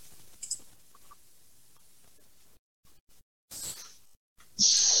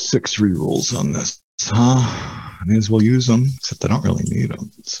 6 rerolls on this. I may as well use them, except I don't really need them.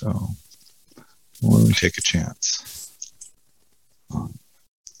 So let me take a chance.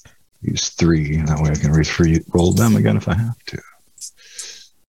 Use 3. That way I can re-roll them again if I have to.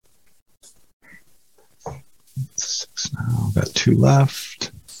 6 now. Got 2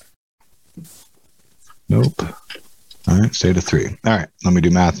 left. Nope. All right, stay to 3. All right, let me do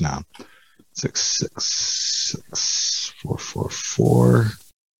math now. 6, 6, 6, 4, 4, 4.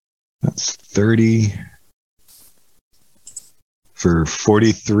 That's 30 for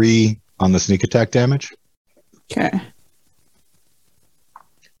 43 on the sneak attack damage. Okay.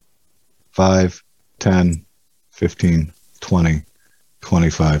 5, 10, 15, 20,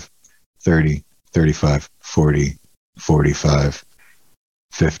 25, 30, 35, 40, 45,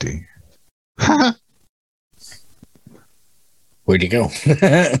 50. Where'd you go?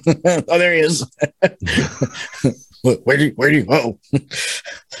 Oh, there he is. Where do you go?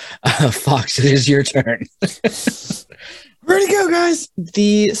 Fox, it is your turn. Where'd he go, guys?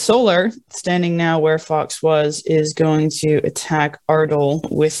 The solar, standing now where Fox was, is going to attack Ardul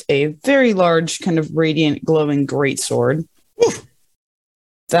with a very large, kind of radiant, glowing greatsword. Woof.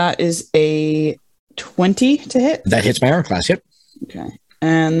 That is a 20 to hit. That hits my armor class, yep. Okay.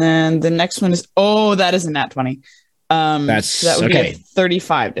 And then the next one is, that is a nat 20. That would be a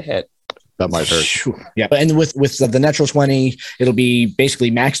 35 to hit. That might hurt. Yeah, and with the natural 20, it'll be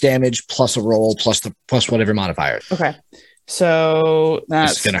basically max damage plus a roll plus whatever modifier. Okay. So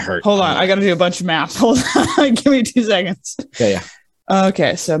that's going to hurt. Hold on. I got to do a bunch of math. Hold on. Give me 2 seconds. Yeah.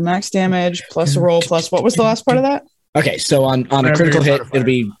 Okay. So max damage plus a roll plus what was the last part of that? Okay. So on a critical hit, it'll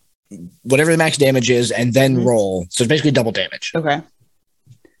be whatever the max damage is and then roll. So it's basically double damage. Okay.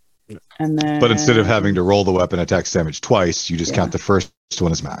 And then, but instead of having to roll the weapon attacks damage twice, you just count the first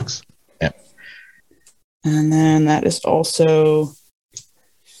one as max. Yeah. And then that is also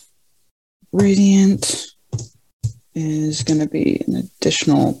radiant is going to be an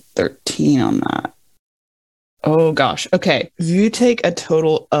additional 13 on that. Oh gosh. Okay. You take a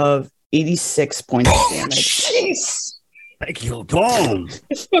total of 86 points of damage. Jeez. Thank you, Tom.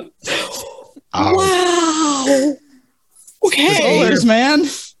 Wow. Okay. Solars, man.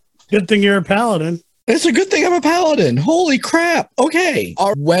 Good thing you're a paladin. It's a good thing I'm a paladin. Holy crap. Okay.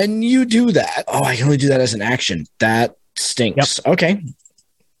 When you do that, I can only do that as an action. That stinks. Yep. Okay.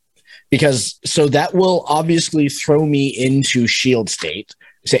 Because so that will obviously throw me into shield state.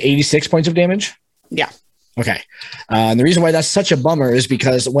 Say 86 points of damage? Yeah. Okay. And the reason why that's such a bummer is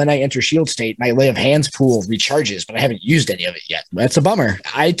because when I enter shield state, my lay of hands pool recharges, but I haven't used any of it yet. That's a bummer.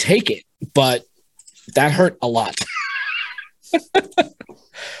 I take it, but that hurt a lot.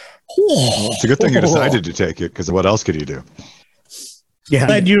 It's a good thing you decided to take it, because what else could you do? Yeah,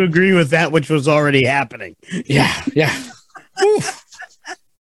 glad you agree with that, which was already happening. Yeah.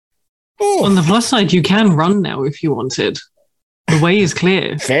 On the plus side, you can run now if you wanted. The way is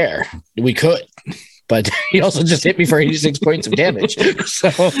clear. Fair. We could. But he also just hit me for 86 points of damage.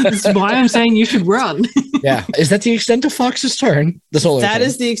 So that's why I'm saying you should run. Yeah. Is that the extent of Fox's turn? The solar That turn?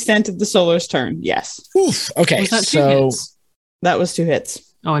 is the extent of the solar's turn. Yes. Oof. Okay. Was that 2 So hits? That was 2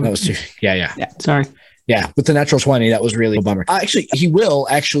 hits. Oh, that was 2. Yeah. sorry. Yeah. With the natural 20, that was really a bummer. Actually,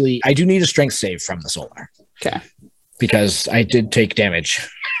 I do need a strength save from the solar. Okay. Because I did take damage.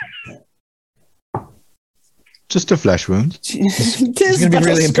 Just a flesh wound. Tis gonna be but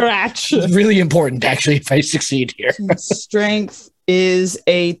really a scratch. It's really important, actually, if I succeed here. Strength is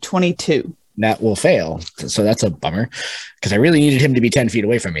a 22. That will fail. So that's a bummer because I really needed him to be 10 feet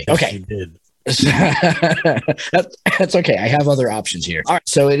away from me. Yes, Okay. you did. That's okay. I have other options here. All right.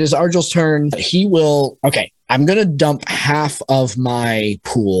 So it is Ardul's turn. I'm going to dump half of my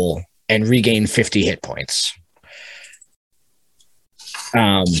pool and regain 50 hit points.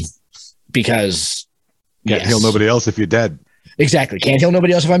 Because Can't heal nobody else if you're dead. Exactly. Can't heal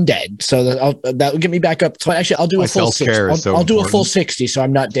nobody else if I'm dead. So that will get me back up. So actually, I'll do a full 60. I'll do a full 60, so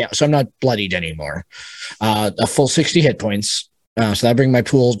I'm not down. So I'm not bloodied anymore. A full 60 hit points. So that bring my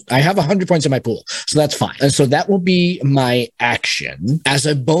pool. I have 100 points in my pool, so that's fine. And so that will be my action. As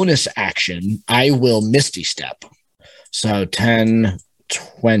a bonus action, I will Misty Step. So 10,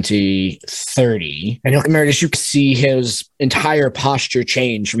 20, 30. And Imeritus, you can see his entire posture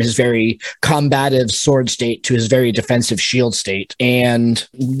change from his very combative sword state to his very defensive shield state. And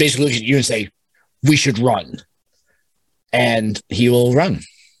basically look at you and say, we should run. And he will run.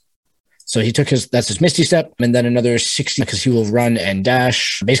 So he took that's his Misty Step, and then another 60 because he will run and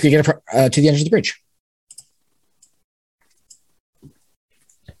dash, basically get to the edge of the bridge.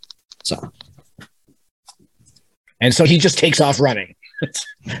 And so he just takes off running.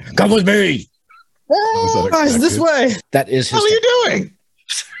 Come with me. Guys, this way. That is his What are you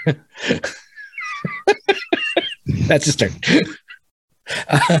doing? That's his turn.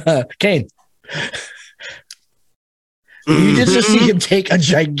 Kain. You did just see him take a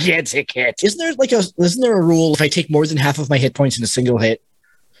gigantic hit. Isn't there a rule if I take more than half of my hit points in a single hit?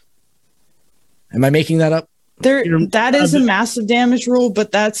 Am I making that up? That is a massive damage rule,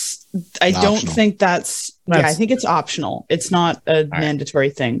 but I don't think that's I think it's optional. It's not a mandatory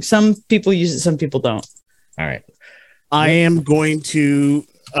thing. Some people use it, some people don't. All right. I am going to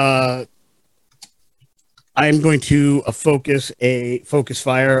focus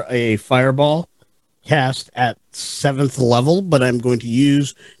fire a fireball cast at 7th level, but I'm going to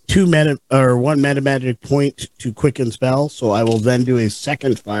use 1 meta magic point to quicken spell. So I will then do a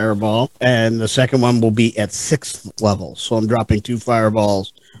second fireball, and the second one will be at 6th level. So I'm dropping 2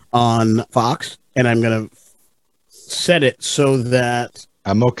 fireballs on Fox, and I'm going to set it so that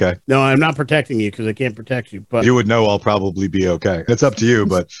I'm okay. No, I'm not protecting you because I can't protect you. But you would know I'll probably be okay. It's up to you,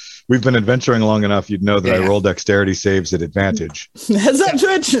 but we've been adventuring long enough. You'd know that I roll dexterity saves at advantage. That's up to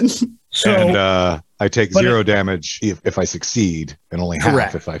it. And I take 0 damage if I succeed, and only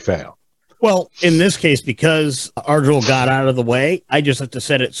half if I fail. Well, in this case, because Ardul got out of the way, I just have to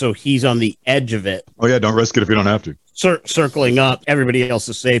set it so he's on the edge of it. Oh yeah, don't risk it if you don't have to. Circling up, everybody else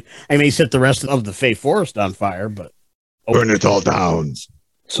is safe. I may set the rest of the Fey Forest on fire, but burn it all down.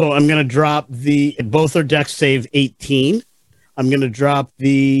 So I'm going to drop both are dex save 18. I'm going to drop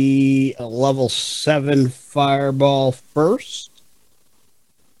the level 7 fireball first,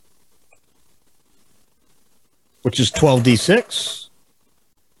 which is 12d6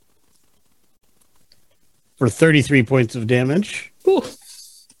 for 33 points of damage. Ooh.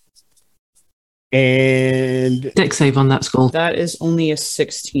 And dex save on that skull. That is only a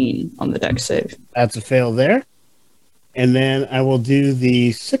 16 on the dex save. That's a fail there. And then I will do the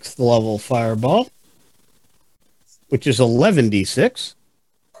 6th level fireball, which is 11d6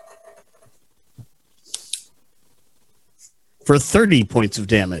 for 30 points of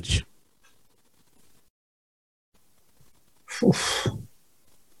damage. Oof.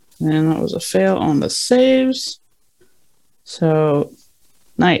 And that was a fail on the saves. So,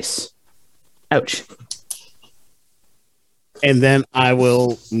 nice. Ouch. And then I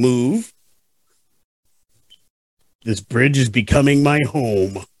will move. This bridge is becoming my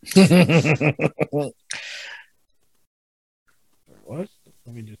home. What?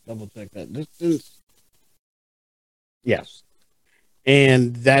 Let me just double check that distance. Yes.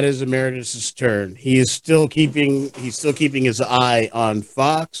 And that is Imeritus' turn. He's still keeping his eye on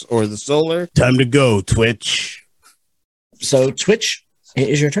Fox or the solar. Time to go, Twitch. So Twitch, it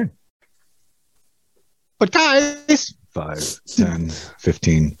is your turn. But guys, 5, 10,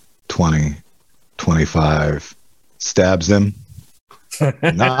 15, 20, 25. Stabs him.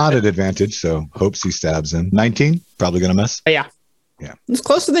 Not at advantage, so hopes he stabs him. 19, probably going to miss. Yeah. It's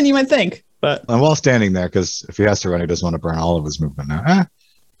closer than you might think, but... And while standing there, because if he has to run, he doesn't want to burn all of his movement now.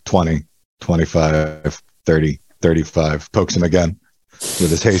 20, 25, 30, 35. Pokes him again with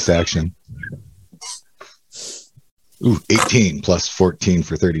his haste action. Ooh, 18 plus 14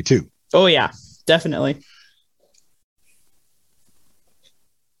 for 32. Oh, yeah, definitely.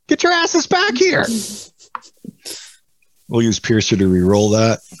 Get your asses back here. We'll use Piercer to re-roll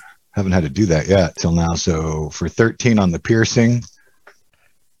that. Haven't had to do that yet till now. So for 13 on the piercing,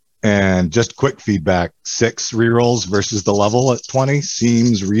 and just quick feedback, 6 re-rolls versus the level at 20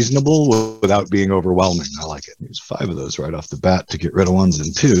 seems reasonable without being overwhelming. I like it. Use 5 of those right off the bat to get rid of 1s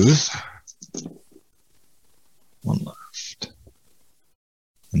and 2s. 1 left.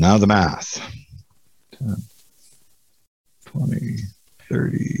 And now the math. 10, 20,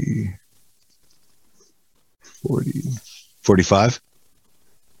 30, 40, 45.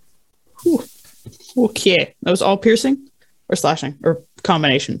 Whew. Okay. That was all piercing or slashing or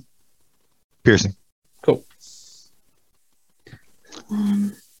combination? Piercing. Cool.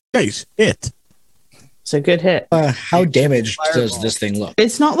 Nice hit. It's a good hit. How damaged does this thing look?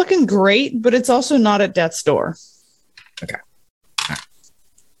 It's not looking great, but it's also not at death's door. Okay.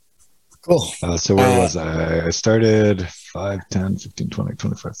 Cool. So where was I? I started 5, 10, 15, 20,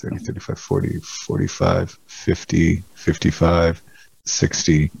 25, 30, 35, 40, 45, 50, 55,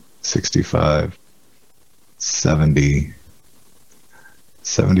 60, 65, 70,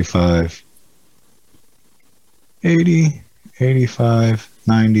 75, 80, 85,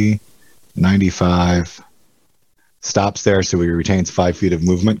 90, 95. Stops there, so he retains 5 feet of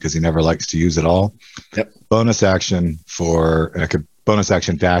movement because he never likes to use it all. Yep. Bonus action I could bonus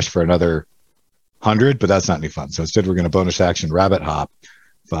action dash for another 100, but that's not any fun. So instead, we're going to bonus action rabbit hop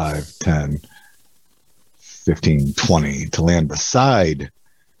 5, 10, 15, 20 to land beside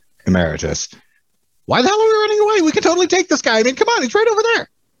Imeritus. Why the hell are we running away? We can totally take this guy. I mean, come on, he's right over there.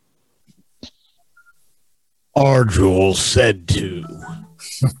 Ardul said to.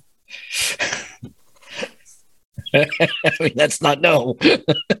 I mean, that's not no. It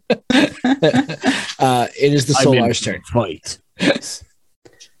is the Solar's turn. Fight. Let's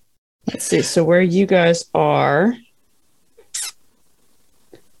see. So where you guys are,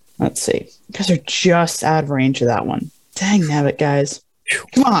 let's see. You guys are just out of range of that one. Dang nabbit, guys.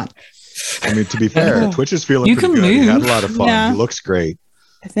 Come on. I mean, to be fair, Twitch is feeling You pretty can good. He move. had a lot of fun. Yeah. He looks great.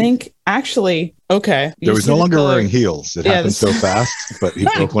 I think actually, okay. There was no longer wearing heels. It happened this- so fast, but he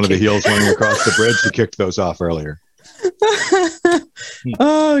broke one of the heels running across the bridge. He kicked those off earlier.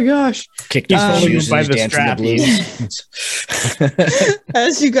 Oh gosh. Kicked his holding shoes him by and the he's dancing the blues.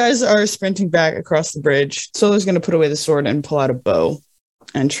 As you guys are sprinting back across the bridge, Solar's going to put away the sword and pull out a bow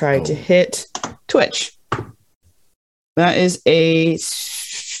and try to hit Twitch. That is a...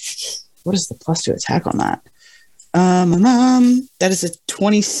 What is the plus 2 attack on that? That is a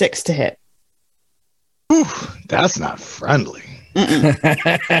 26 to hit. Whew, that's not friendly.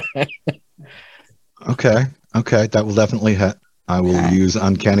 Okay, that will definitely hit. I will use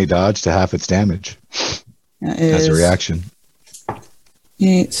Uncanny Dodge to half its damage as a reaction.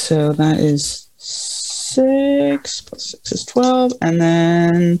 8, so that is 6 plus 6 is 12, and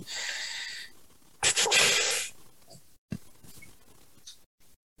then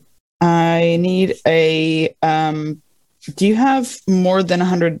I need a do you have more than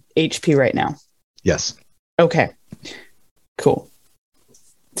 100 HP right now? Yes. Okay. Cool.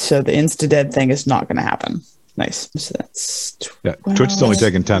 So the insta-dead thing is not going to happen. Nice. So that's 12. Yeah, Twitch is only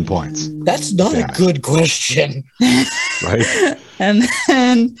taking 10 points. That's not a good question. Right? And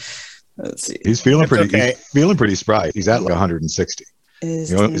then let's see. He's feeling pretty. Okay. He's feeling pretty spry. He's at like 160.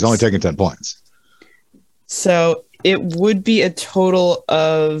 He's only taking 10 points. So it would be a total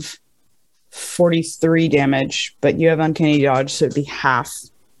of 43 damage, but you have uncanny dodge, so it'd be half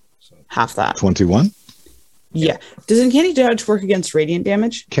that. 21. Yeah. Does uncanny dodge work against radiant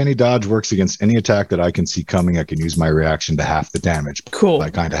damage? Uncanny Dodge works against any attack that I can see coming. I can use my reaction to half the damage. Cool. By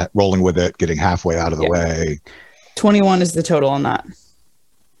kind of rolling with it, getting halfway out of the way. 21 is the total on that.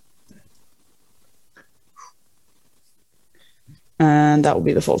 And that will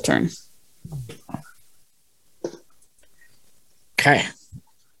be the full turn. Okay.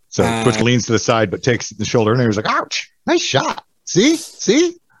 So Twitch leans to the side, but takes the shoulder, and he was like, "Ouch! Nice shot. See?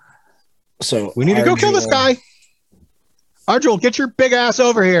 So We need to go kill this guy. Ardul, get your big ass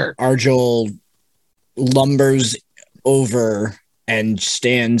over here." Ardul lumbers over and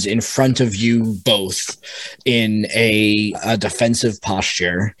stands in front of you both in a defensive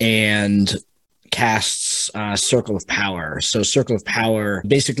posture and casts Circle of Power. So Circle of Power,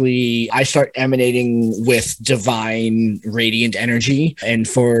 basically I start emanating with divine radiant energy, and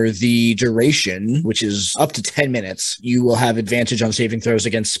for the duration, which is up to 10 minutes, you will have advantage on saving throws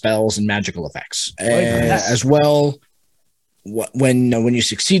against spells and magical effects. As well, when you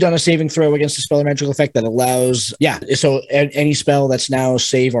succeed on a saving throw against a spell or magical effect, that allows so any spell that's now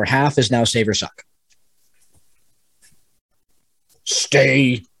save or half is now save or suck.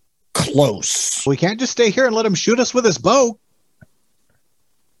 Stay close. We can't just stay here and let him shoot us with his bow.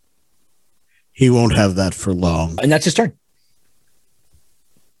 He won't have that for long. And that's his turn.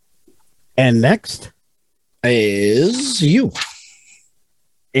 And next is you.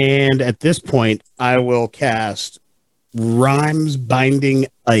 And at this point, I will cast Rhymes Binding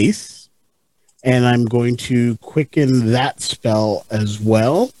Ice. And I'm going to quicken that spell as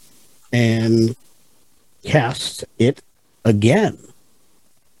well. And cast it again.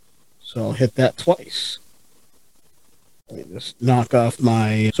 So I'll hit that twice. Let me just knock off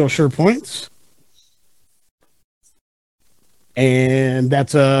my sorcerer points. And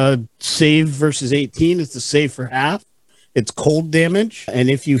that's a save versus 18. It's a save for half. It's cold damage. And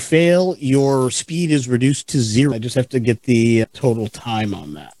if you fail, your speed is reduced to 0. I just have to get the total time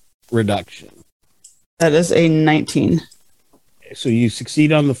on that reduction. That is a 19. Okay, so you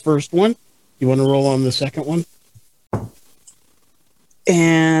succeed on the first one. You want to roll on the second one?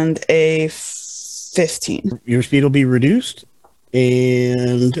 And a 15. Your speed will be reduced.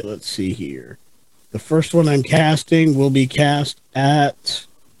 And let's see here. The first one I'm casting will be cast at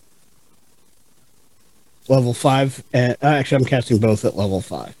level 5. Actually, I'm casting both at level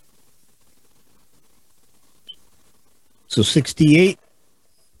 5. So 68.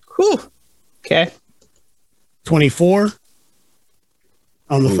 Whew. Okay. 24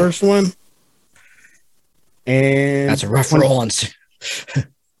 on the first one. And That's a rough roll on.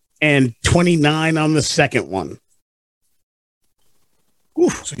 And 29 on the second one.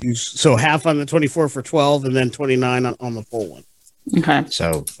 Oof. So half on the 24 for 12, and then 29 on the full one. Okay.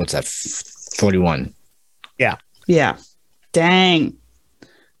 So what's that? 41. Yeah. Yeah. Dang.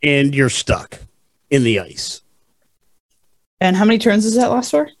 And you're stuck in the ice. And how many turns does that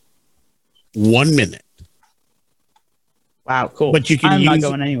last for? 1 minute. Wow, cool. But you can I'm use, not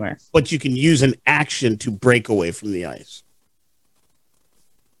going anywhere. But you can use an action to break away from the ice.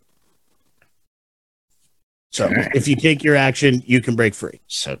 So if you take your action, you can break free.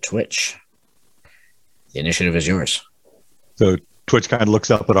 So Twitch, the initiative is yours. So Twitch kind of looks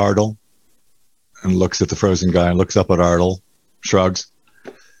up at Ardul and looks at the frozen guy and looks up at Ardul, shrugs.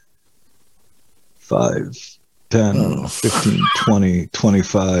 5, 10, 15, 20,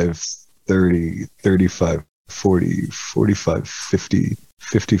 25, 30, 35, 40, 45, 50,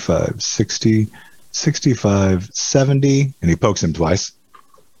 55, 60, 65, 70. And he pokes him twice.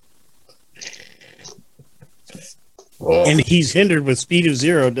 And he's hindered with speed of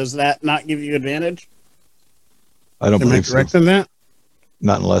 0. Does that not give you advantage? I don't Am I believe correct so. in that?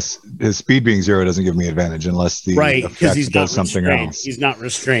 Not unless his speed being 0 doesn't give me advantage unless the Right, because effect he's does not something restrained. else. He's not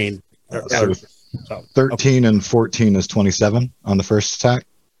restrained. So 13 and 14 is 27 on the first attack.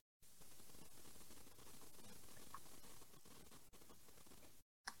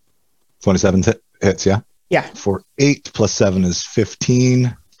 Hits, yeah? Yeah. For 8 plus 7 is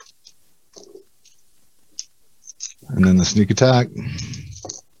 15. And then the sneak attack.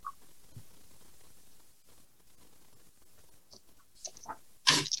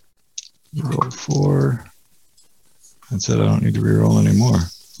 Roll 4. That's it. I don't need to reroll anymore.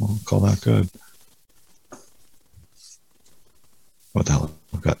 We'll call that good. What the hell?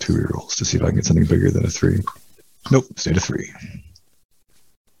 I've got 2 rerolls to see if I can get something bigger than a 3. Nope. Stayed a 3.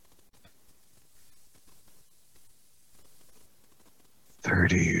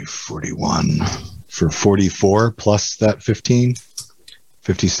 $30, 41 for 44 plus that 15,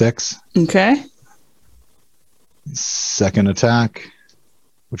 56. Okay. Second attack,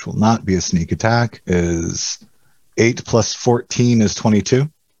 which will not be a sneak attack, is 8 plus 14 is 22.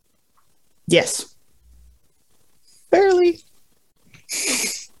 Yes. Barely.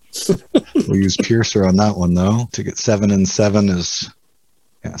 We'll use Piercer on that one though. To get 7 and 7 is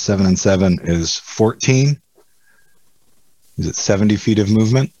 14. Is it 70 feet of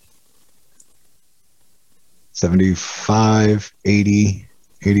movement? 75, 80,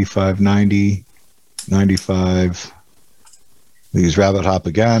 85, 90, 95. We'll use Rabbit Hop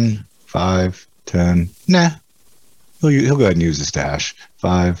again. 5, 10. Nah. He'll go ahead and use his dash.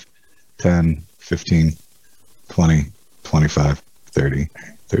 5, 10, 15, 20, 25, 30,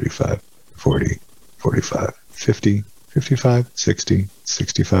 35, 40, 45, 50, 55, 60,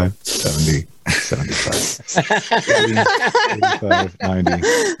 65, 70, 75, 80, 85, 90,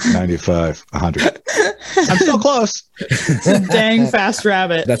 95, 100. I'm so close. It's a dang fast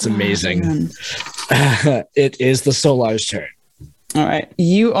rabbit. That's amazing. Oh, It is the Solar's turn. all right.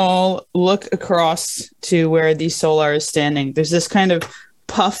 You all look across to where the Solar is standing. There's this kind of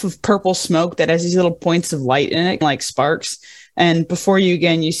puff of purple smoke that has these little points of light in it, like sparks. And before you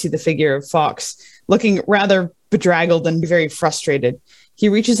again, you see the figure of Fox looking rather bedraggled and very frustrated. He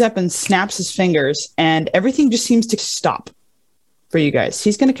reaches up and snaps his fingers, and everything just seems to stop. for you guys.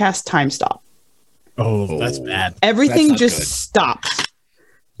 He's going to cast Time Stop. Oh, that's bad. Everything just stops.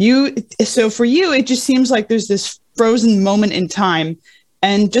 So for you, it just seems like there's this frozen moment in time,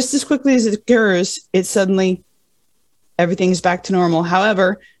 and just as quickly as it occurs, it suddenly everything's back to normal.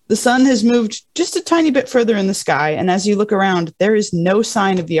 However, the sun has moved just a tiny bit further in the sky, and as you look around, there is no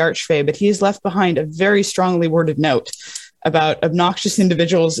sign of the Archfey, but he has left behind a very strongly worded note about obnoxious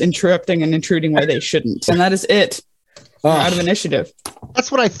individuals interrupting and intruding where they shouldn't. And that is it. We're out of initiative.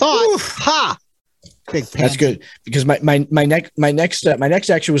 That's what I thought. Oof. Ha! That's good, because my next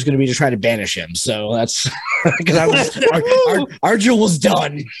action was going to be to try to banish him. So that's because Ardul was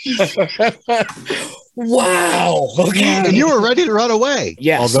done. Wow. Okay. And you were ready to run away.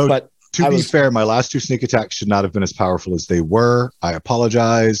 Yes, although but to be fair, my last 2 sneak attacks should not have been as powerful as they were. I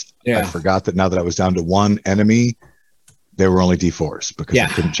apologize. Yeah. I forgot that now that I was down to 1 enemy, they were only D4s because I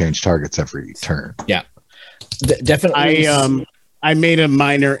couldn't change targets every turn. Yeah. Definitely. I made a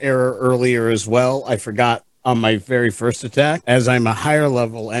minor error earlier as well. I forgot on my very first attack. As I'm a higher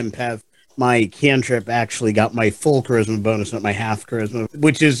level empath, my cantrip actually got my full charisma bonus, not my half charisma,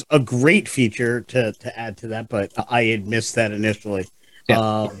 which is a great feature to add to that, but I had missed that initially.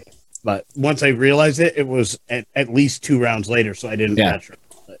 Yeah. But once I realized it, it was at least 2 rounds later, so I didn't catch it.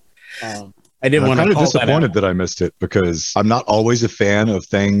 But, I didn't want to. I'm kind of disappointed that I missed it, because I'm not always a fan of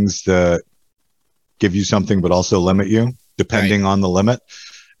things that give you something but also limit you, depending on the limit.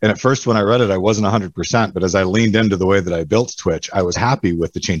 And at first, when I read it, I wasn't 100%, but as I leaned into the way that I built Twitch, I was happy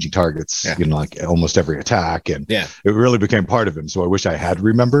with the changing targets, like almost every attack. And it really became part of him. So I wish I had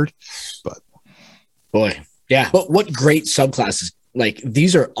remembered, but boy. Yeah. But what great subclasses. Like,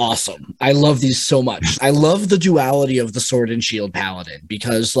 these are awesome. I love these so much. I love the duality of the sword and shield paladin,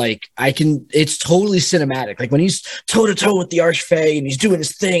 because it's totally cinematic. Like when he's toe to toe with the Archfey and he's doing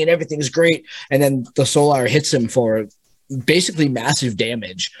his thing and everything's great, and then the Solar hits him for basically massive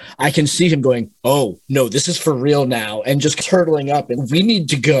damage. I can see him going, "Oh no, this is for real now," and just turtling up. And we need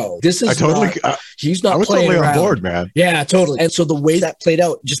to go. This is he's not. I was playing totally around. On board, man. Yeah, totally. And so the way that played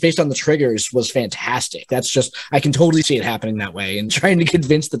out, just based on the triggers, was fantastic. That's just, I can totally see it happening that way. And trying to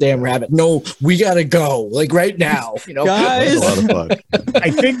convince the damn rabbit, no, we gotta go, like right now. Guys. A lot of fun.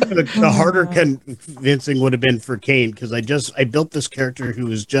 I think the harder convincing would have been for Kain, because I built this character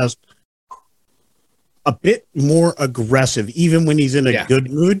who is just a bit more aggressive, even when he's in a good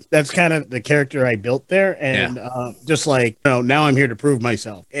mood. That's kind of the character I built there, and just like, now I'm here to prove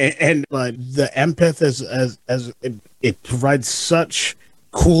myself. But the empath as it provides such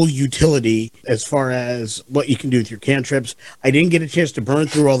cool utility as far as what you can do with your cantrips. I didn't get a chance to burn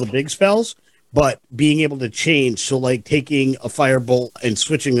through all the big spells, but being able to change, so like taking a firebolt and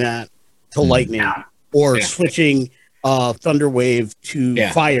switching that to lightning, or switching thunder wave to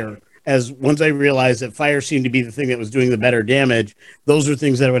fire. As once I realized that fire seemed to be the thing that was doing the better damage, those are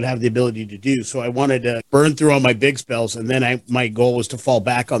things that I would have the ability to do. So I wanted to burn through all my big spells, and then my goal was to fall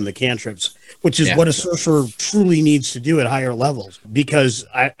back on the cantrips, which is what a sorcerer truly needs to do at higher levels, because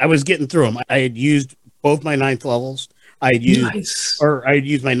I was getting through them. I had used both my 9th levels. I had used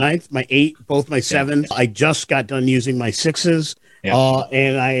my 9th, my 8, both my 7s. I just got done using my 6s.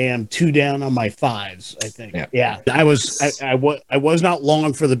 And I am 2 down on my 5s, I think. I was not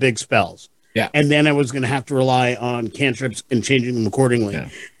long for the big spells. And then I was going to have to rely on cantrips and changing them accordingly.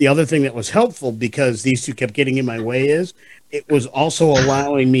 The other thing that was helpful, because these two kept getting in my way, is it was also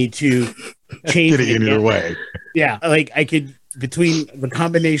allowing me to change getting in your way. Like I could, between the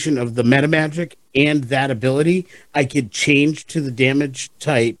combination of the meta magic and that ability, I could change to the damage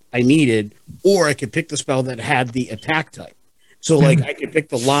type I needed, or I could pick the spell that had the attack type. So like I could pick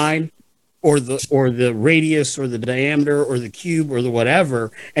the line or the radius or the diameter or the cube or the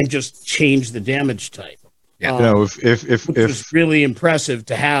whatever, and just change the damage type. If was really impressive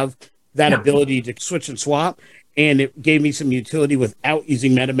to have that ability to switch and swap, and it gave me some utility without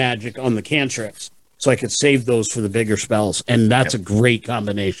using meta magic on the cantrips, so I could save those for the bigger spells, and that's a great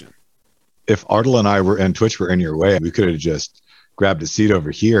combination. If Ardul and I were in Twitch were in your way, we could have just grabbed a seat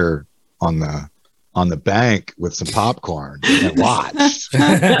over here on the bank with some popcorn and watched.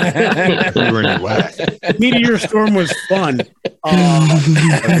 If we were in your way. Meteor Storm was fun.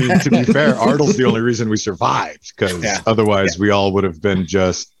 I mean, to be fair, Ardul's the only reason we survived, because otherwise we all would have been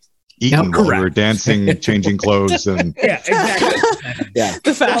just eating while we were dancing, changing clothes, and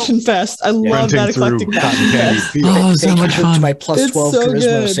the fashion fest. I love that eclectic fashion fest. Oh, so much fun. To my plus 12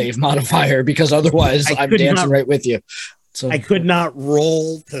 charisma save modifier, because otherwise I'm dancing right with you. So I could not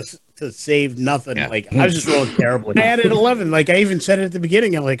roll to save nothing. Like I was just rolling terribly. I added 11. Like I even said it at the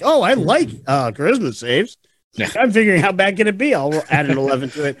beginning. I'm like, I like charisma saves. I'm figuring how bad can it be? I'll add an 11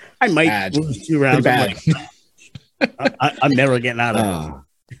 to it. I might lose 2 rounds. I'm never getting out of it.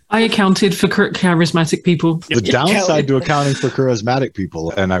 I accounted for charismatic people. The downside to accounting for charismatic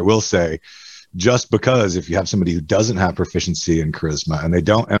people, and I will say, just because if you have somebody who doesn't have proficiency in charisma and they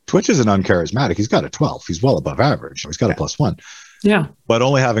don't, and Twitch isn't uncharismatic, he's got a 12. He's well above average. He's got a +1. Yeah. But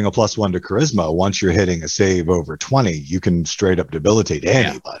only having a +1 to charisma, once you're hitting a save over 20, you can straight up debilitate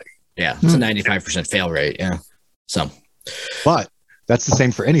anybody. Yeah. It's a 95% fail rate. Yeah. But that's the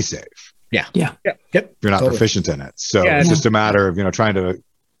same for any save. Yeah. Yeah. Yep. You're not proficient in it. So it's just a matter of, trying to.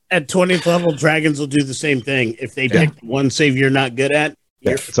 At 20th level, dragons will do the same thing. If they pick one save you're not good at,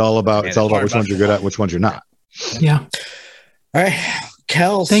 it's all about which ones you're good at, which ones you're not. Yeah. All right.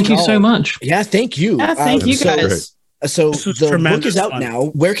 Kel, thank you so much. Yeah, thank you. Yeah, thank you guys. So the book is out now.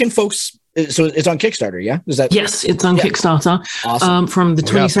 Where can folks? So it's on Kickstarter, yeah? Is that? Yes, it's on Kickstarter. Awesome. From the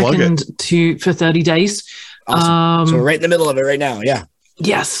 22nd for 30 days. Awesome. So we're right in the middle of it right now. Yeah.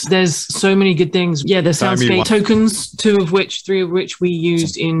 Yes, there's so many good things. Yeah, there's Soundscape tokens, 3 of which we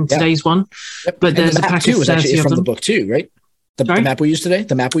used in today's one. Yep. But there's a pack of 30 of from them. the book too, right? The map we used today?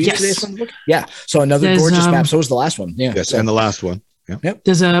 The map we used today is from the book? Yeah. So another gorgeous map. So was the last one. Yeah. Yes, and the last one. Yep.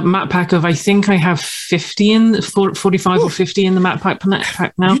 There's a map pack of, I think I have 50 in, 45 or 50 in the map pack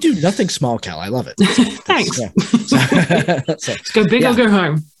now. You do nothing small, Cal. I love it. Thanks. Let's go big or go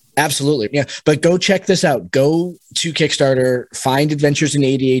home. Absolutely. Yeah. But go check this out. Go to Kickstarter, find Adventures in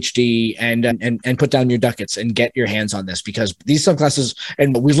ADHD and put down your ducats and get your hands on this, because these subclasses,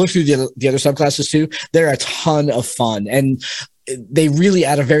 and we've looked through the other subclasses too, they're a ton of fun. And they really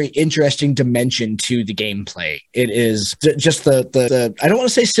add a very interesting dimension to the gameplay. It is just the I don't want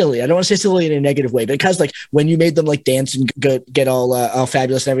to say silly. I don't want to say silly in a negative way, because like when you made them like dance and get all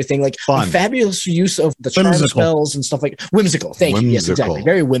fabulous and everything, like the fabulous use of the charm spells and stuff like whimsical. Thank you. Yes, exactly.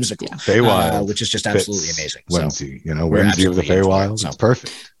 Very whimsical. Feywild, which is just absolutely amazing. Whimsy, whimsy of the Feywild. It's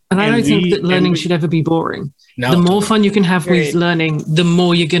perfect. And I don't think that learning should ever be boring. No, the more fun you can have with learning, the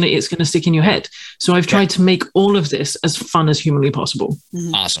more it's going to stick in your head. So I've tried to make all of this as fun as humanly possible.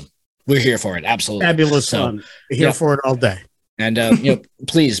 Awesome. We're here for it. Absolutely. Fabulous fun. We're here for it all day. And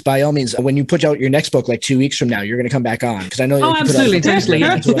please, by all means, when you put out your next book, like 2 weeks from now, you're going to come back on, because I know. Oh, absolutely, totally.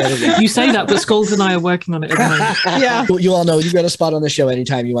 You say that, but Skulls and I are working on it at the moment. Yeah, you all know you've got a spot on the show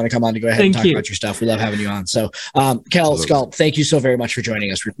anytime you want to come on to go ahead and talk about your stuff. We love having you on. So, Kel, Skull, thank you so very much for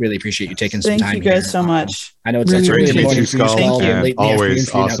joining us. We really appreciate you taking some time. Thank you guys so much. I know it's really important for you, Skull.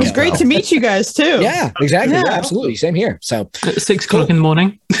 Always awesome. It's great to meet you guys too. Yeah, exactly. Yeah, absolutely. Same here. So at 6 o'clock in the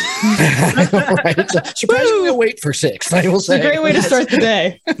morning. Right. Surprisingly, we'll wait for 6. I will say. It's a great way to start the day.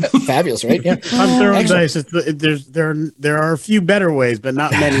 Fabulous, right? Yeah. I'm throwing dice. There are a few better ways, but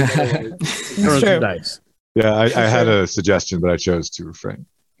not many better ways. Throwing dice. Yeah, I had a suggestion, but I chose to refrain.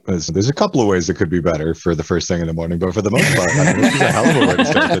 There's a couple of ways that could be better for the first thing in the morning, but for the most part, this is a hell of a way to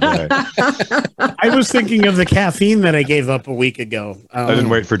start the day. I was thinking of the caffeine that I gave up a week ago. I didn't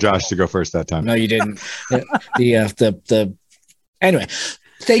wait for Josh to go first that time. No, you didn't. Anyway.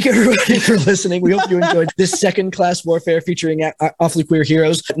 Thank you, everybody, for listening. We hope you enjoyed this second class warfare featuring Awfully Queer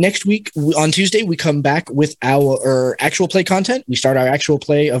Heroes. Next week, on Tuesday, we come back with our actual play content. We start our actual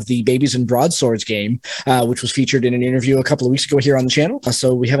play of the Babies and Broadswords game, which was featured in an interview a couple of weeks ago here on the channel.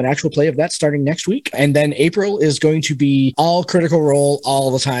 So we have an actual play of that starting next week. And then April is going to be all Critical Role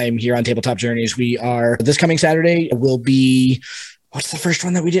all the time here on Tabletop Journeys. This coming Saturday will be... What's the first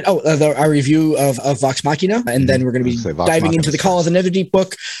one that we did? Our review of Vox Machina. And then we're going to be diving into the Call of the Netherdeep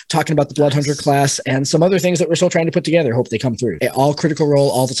book, talking about the Bloodhunter class and some other things that we're still trying to put together. Hope they come through. All Critical Role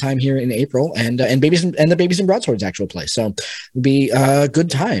all the time here in April, and the Babies and Broadswords actual play. So it'll be a good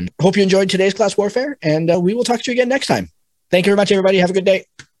time. Hope you enjoyed today's class warfare, and we will talk to you again next time. Thank you very much, everybody. Have a good day.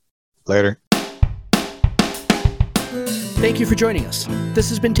 Later. Thank you for joining us. This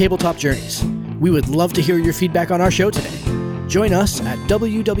has been Tabletop Journeys. We would love to hear your feedback on our show today. Join us at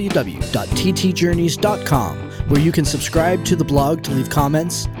www.ttjourneys.com, where you can subscribe to the blog to leave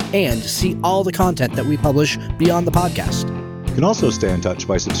comments and see all the content that we publish beyond the podcast. You can also stay in touch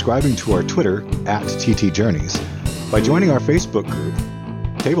by subscribing to our Twitter @TTJourneys, by joining our Facebook group,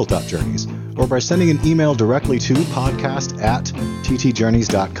 Tabletop Journeys, or by sending an email directly to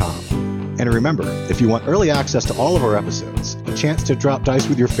podcast@ttjourneys.com. And remember, if you want early access to all of our episodes, a chance to drop dice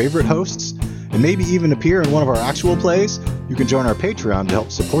with your favorite hosts, and maybe even appear in one of our actual plays, you can join our Patreon to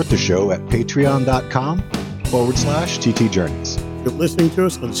help support the show at patreon.com/TTJourneys. You're listening to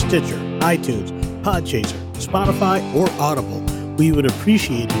us on Stitcher, iTunes, Podchaser, Spotify, or Audible. We would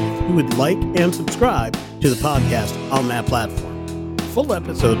appreciate it if you would like and subscribe to the podcast on that platform. Full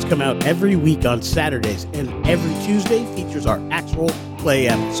episodes come out every week on Saturdays, and every Tuesday features our actual play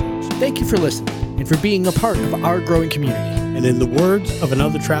episodes. Thank you for listening and for being a part of our growing community. And in the words of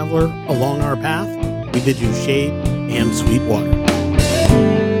another traveler along our path, We bid you shade and sweet water.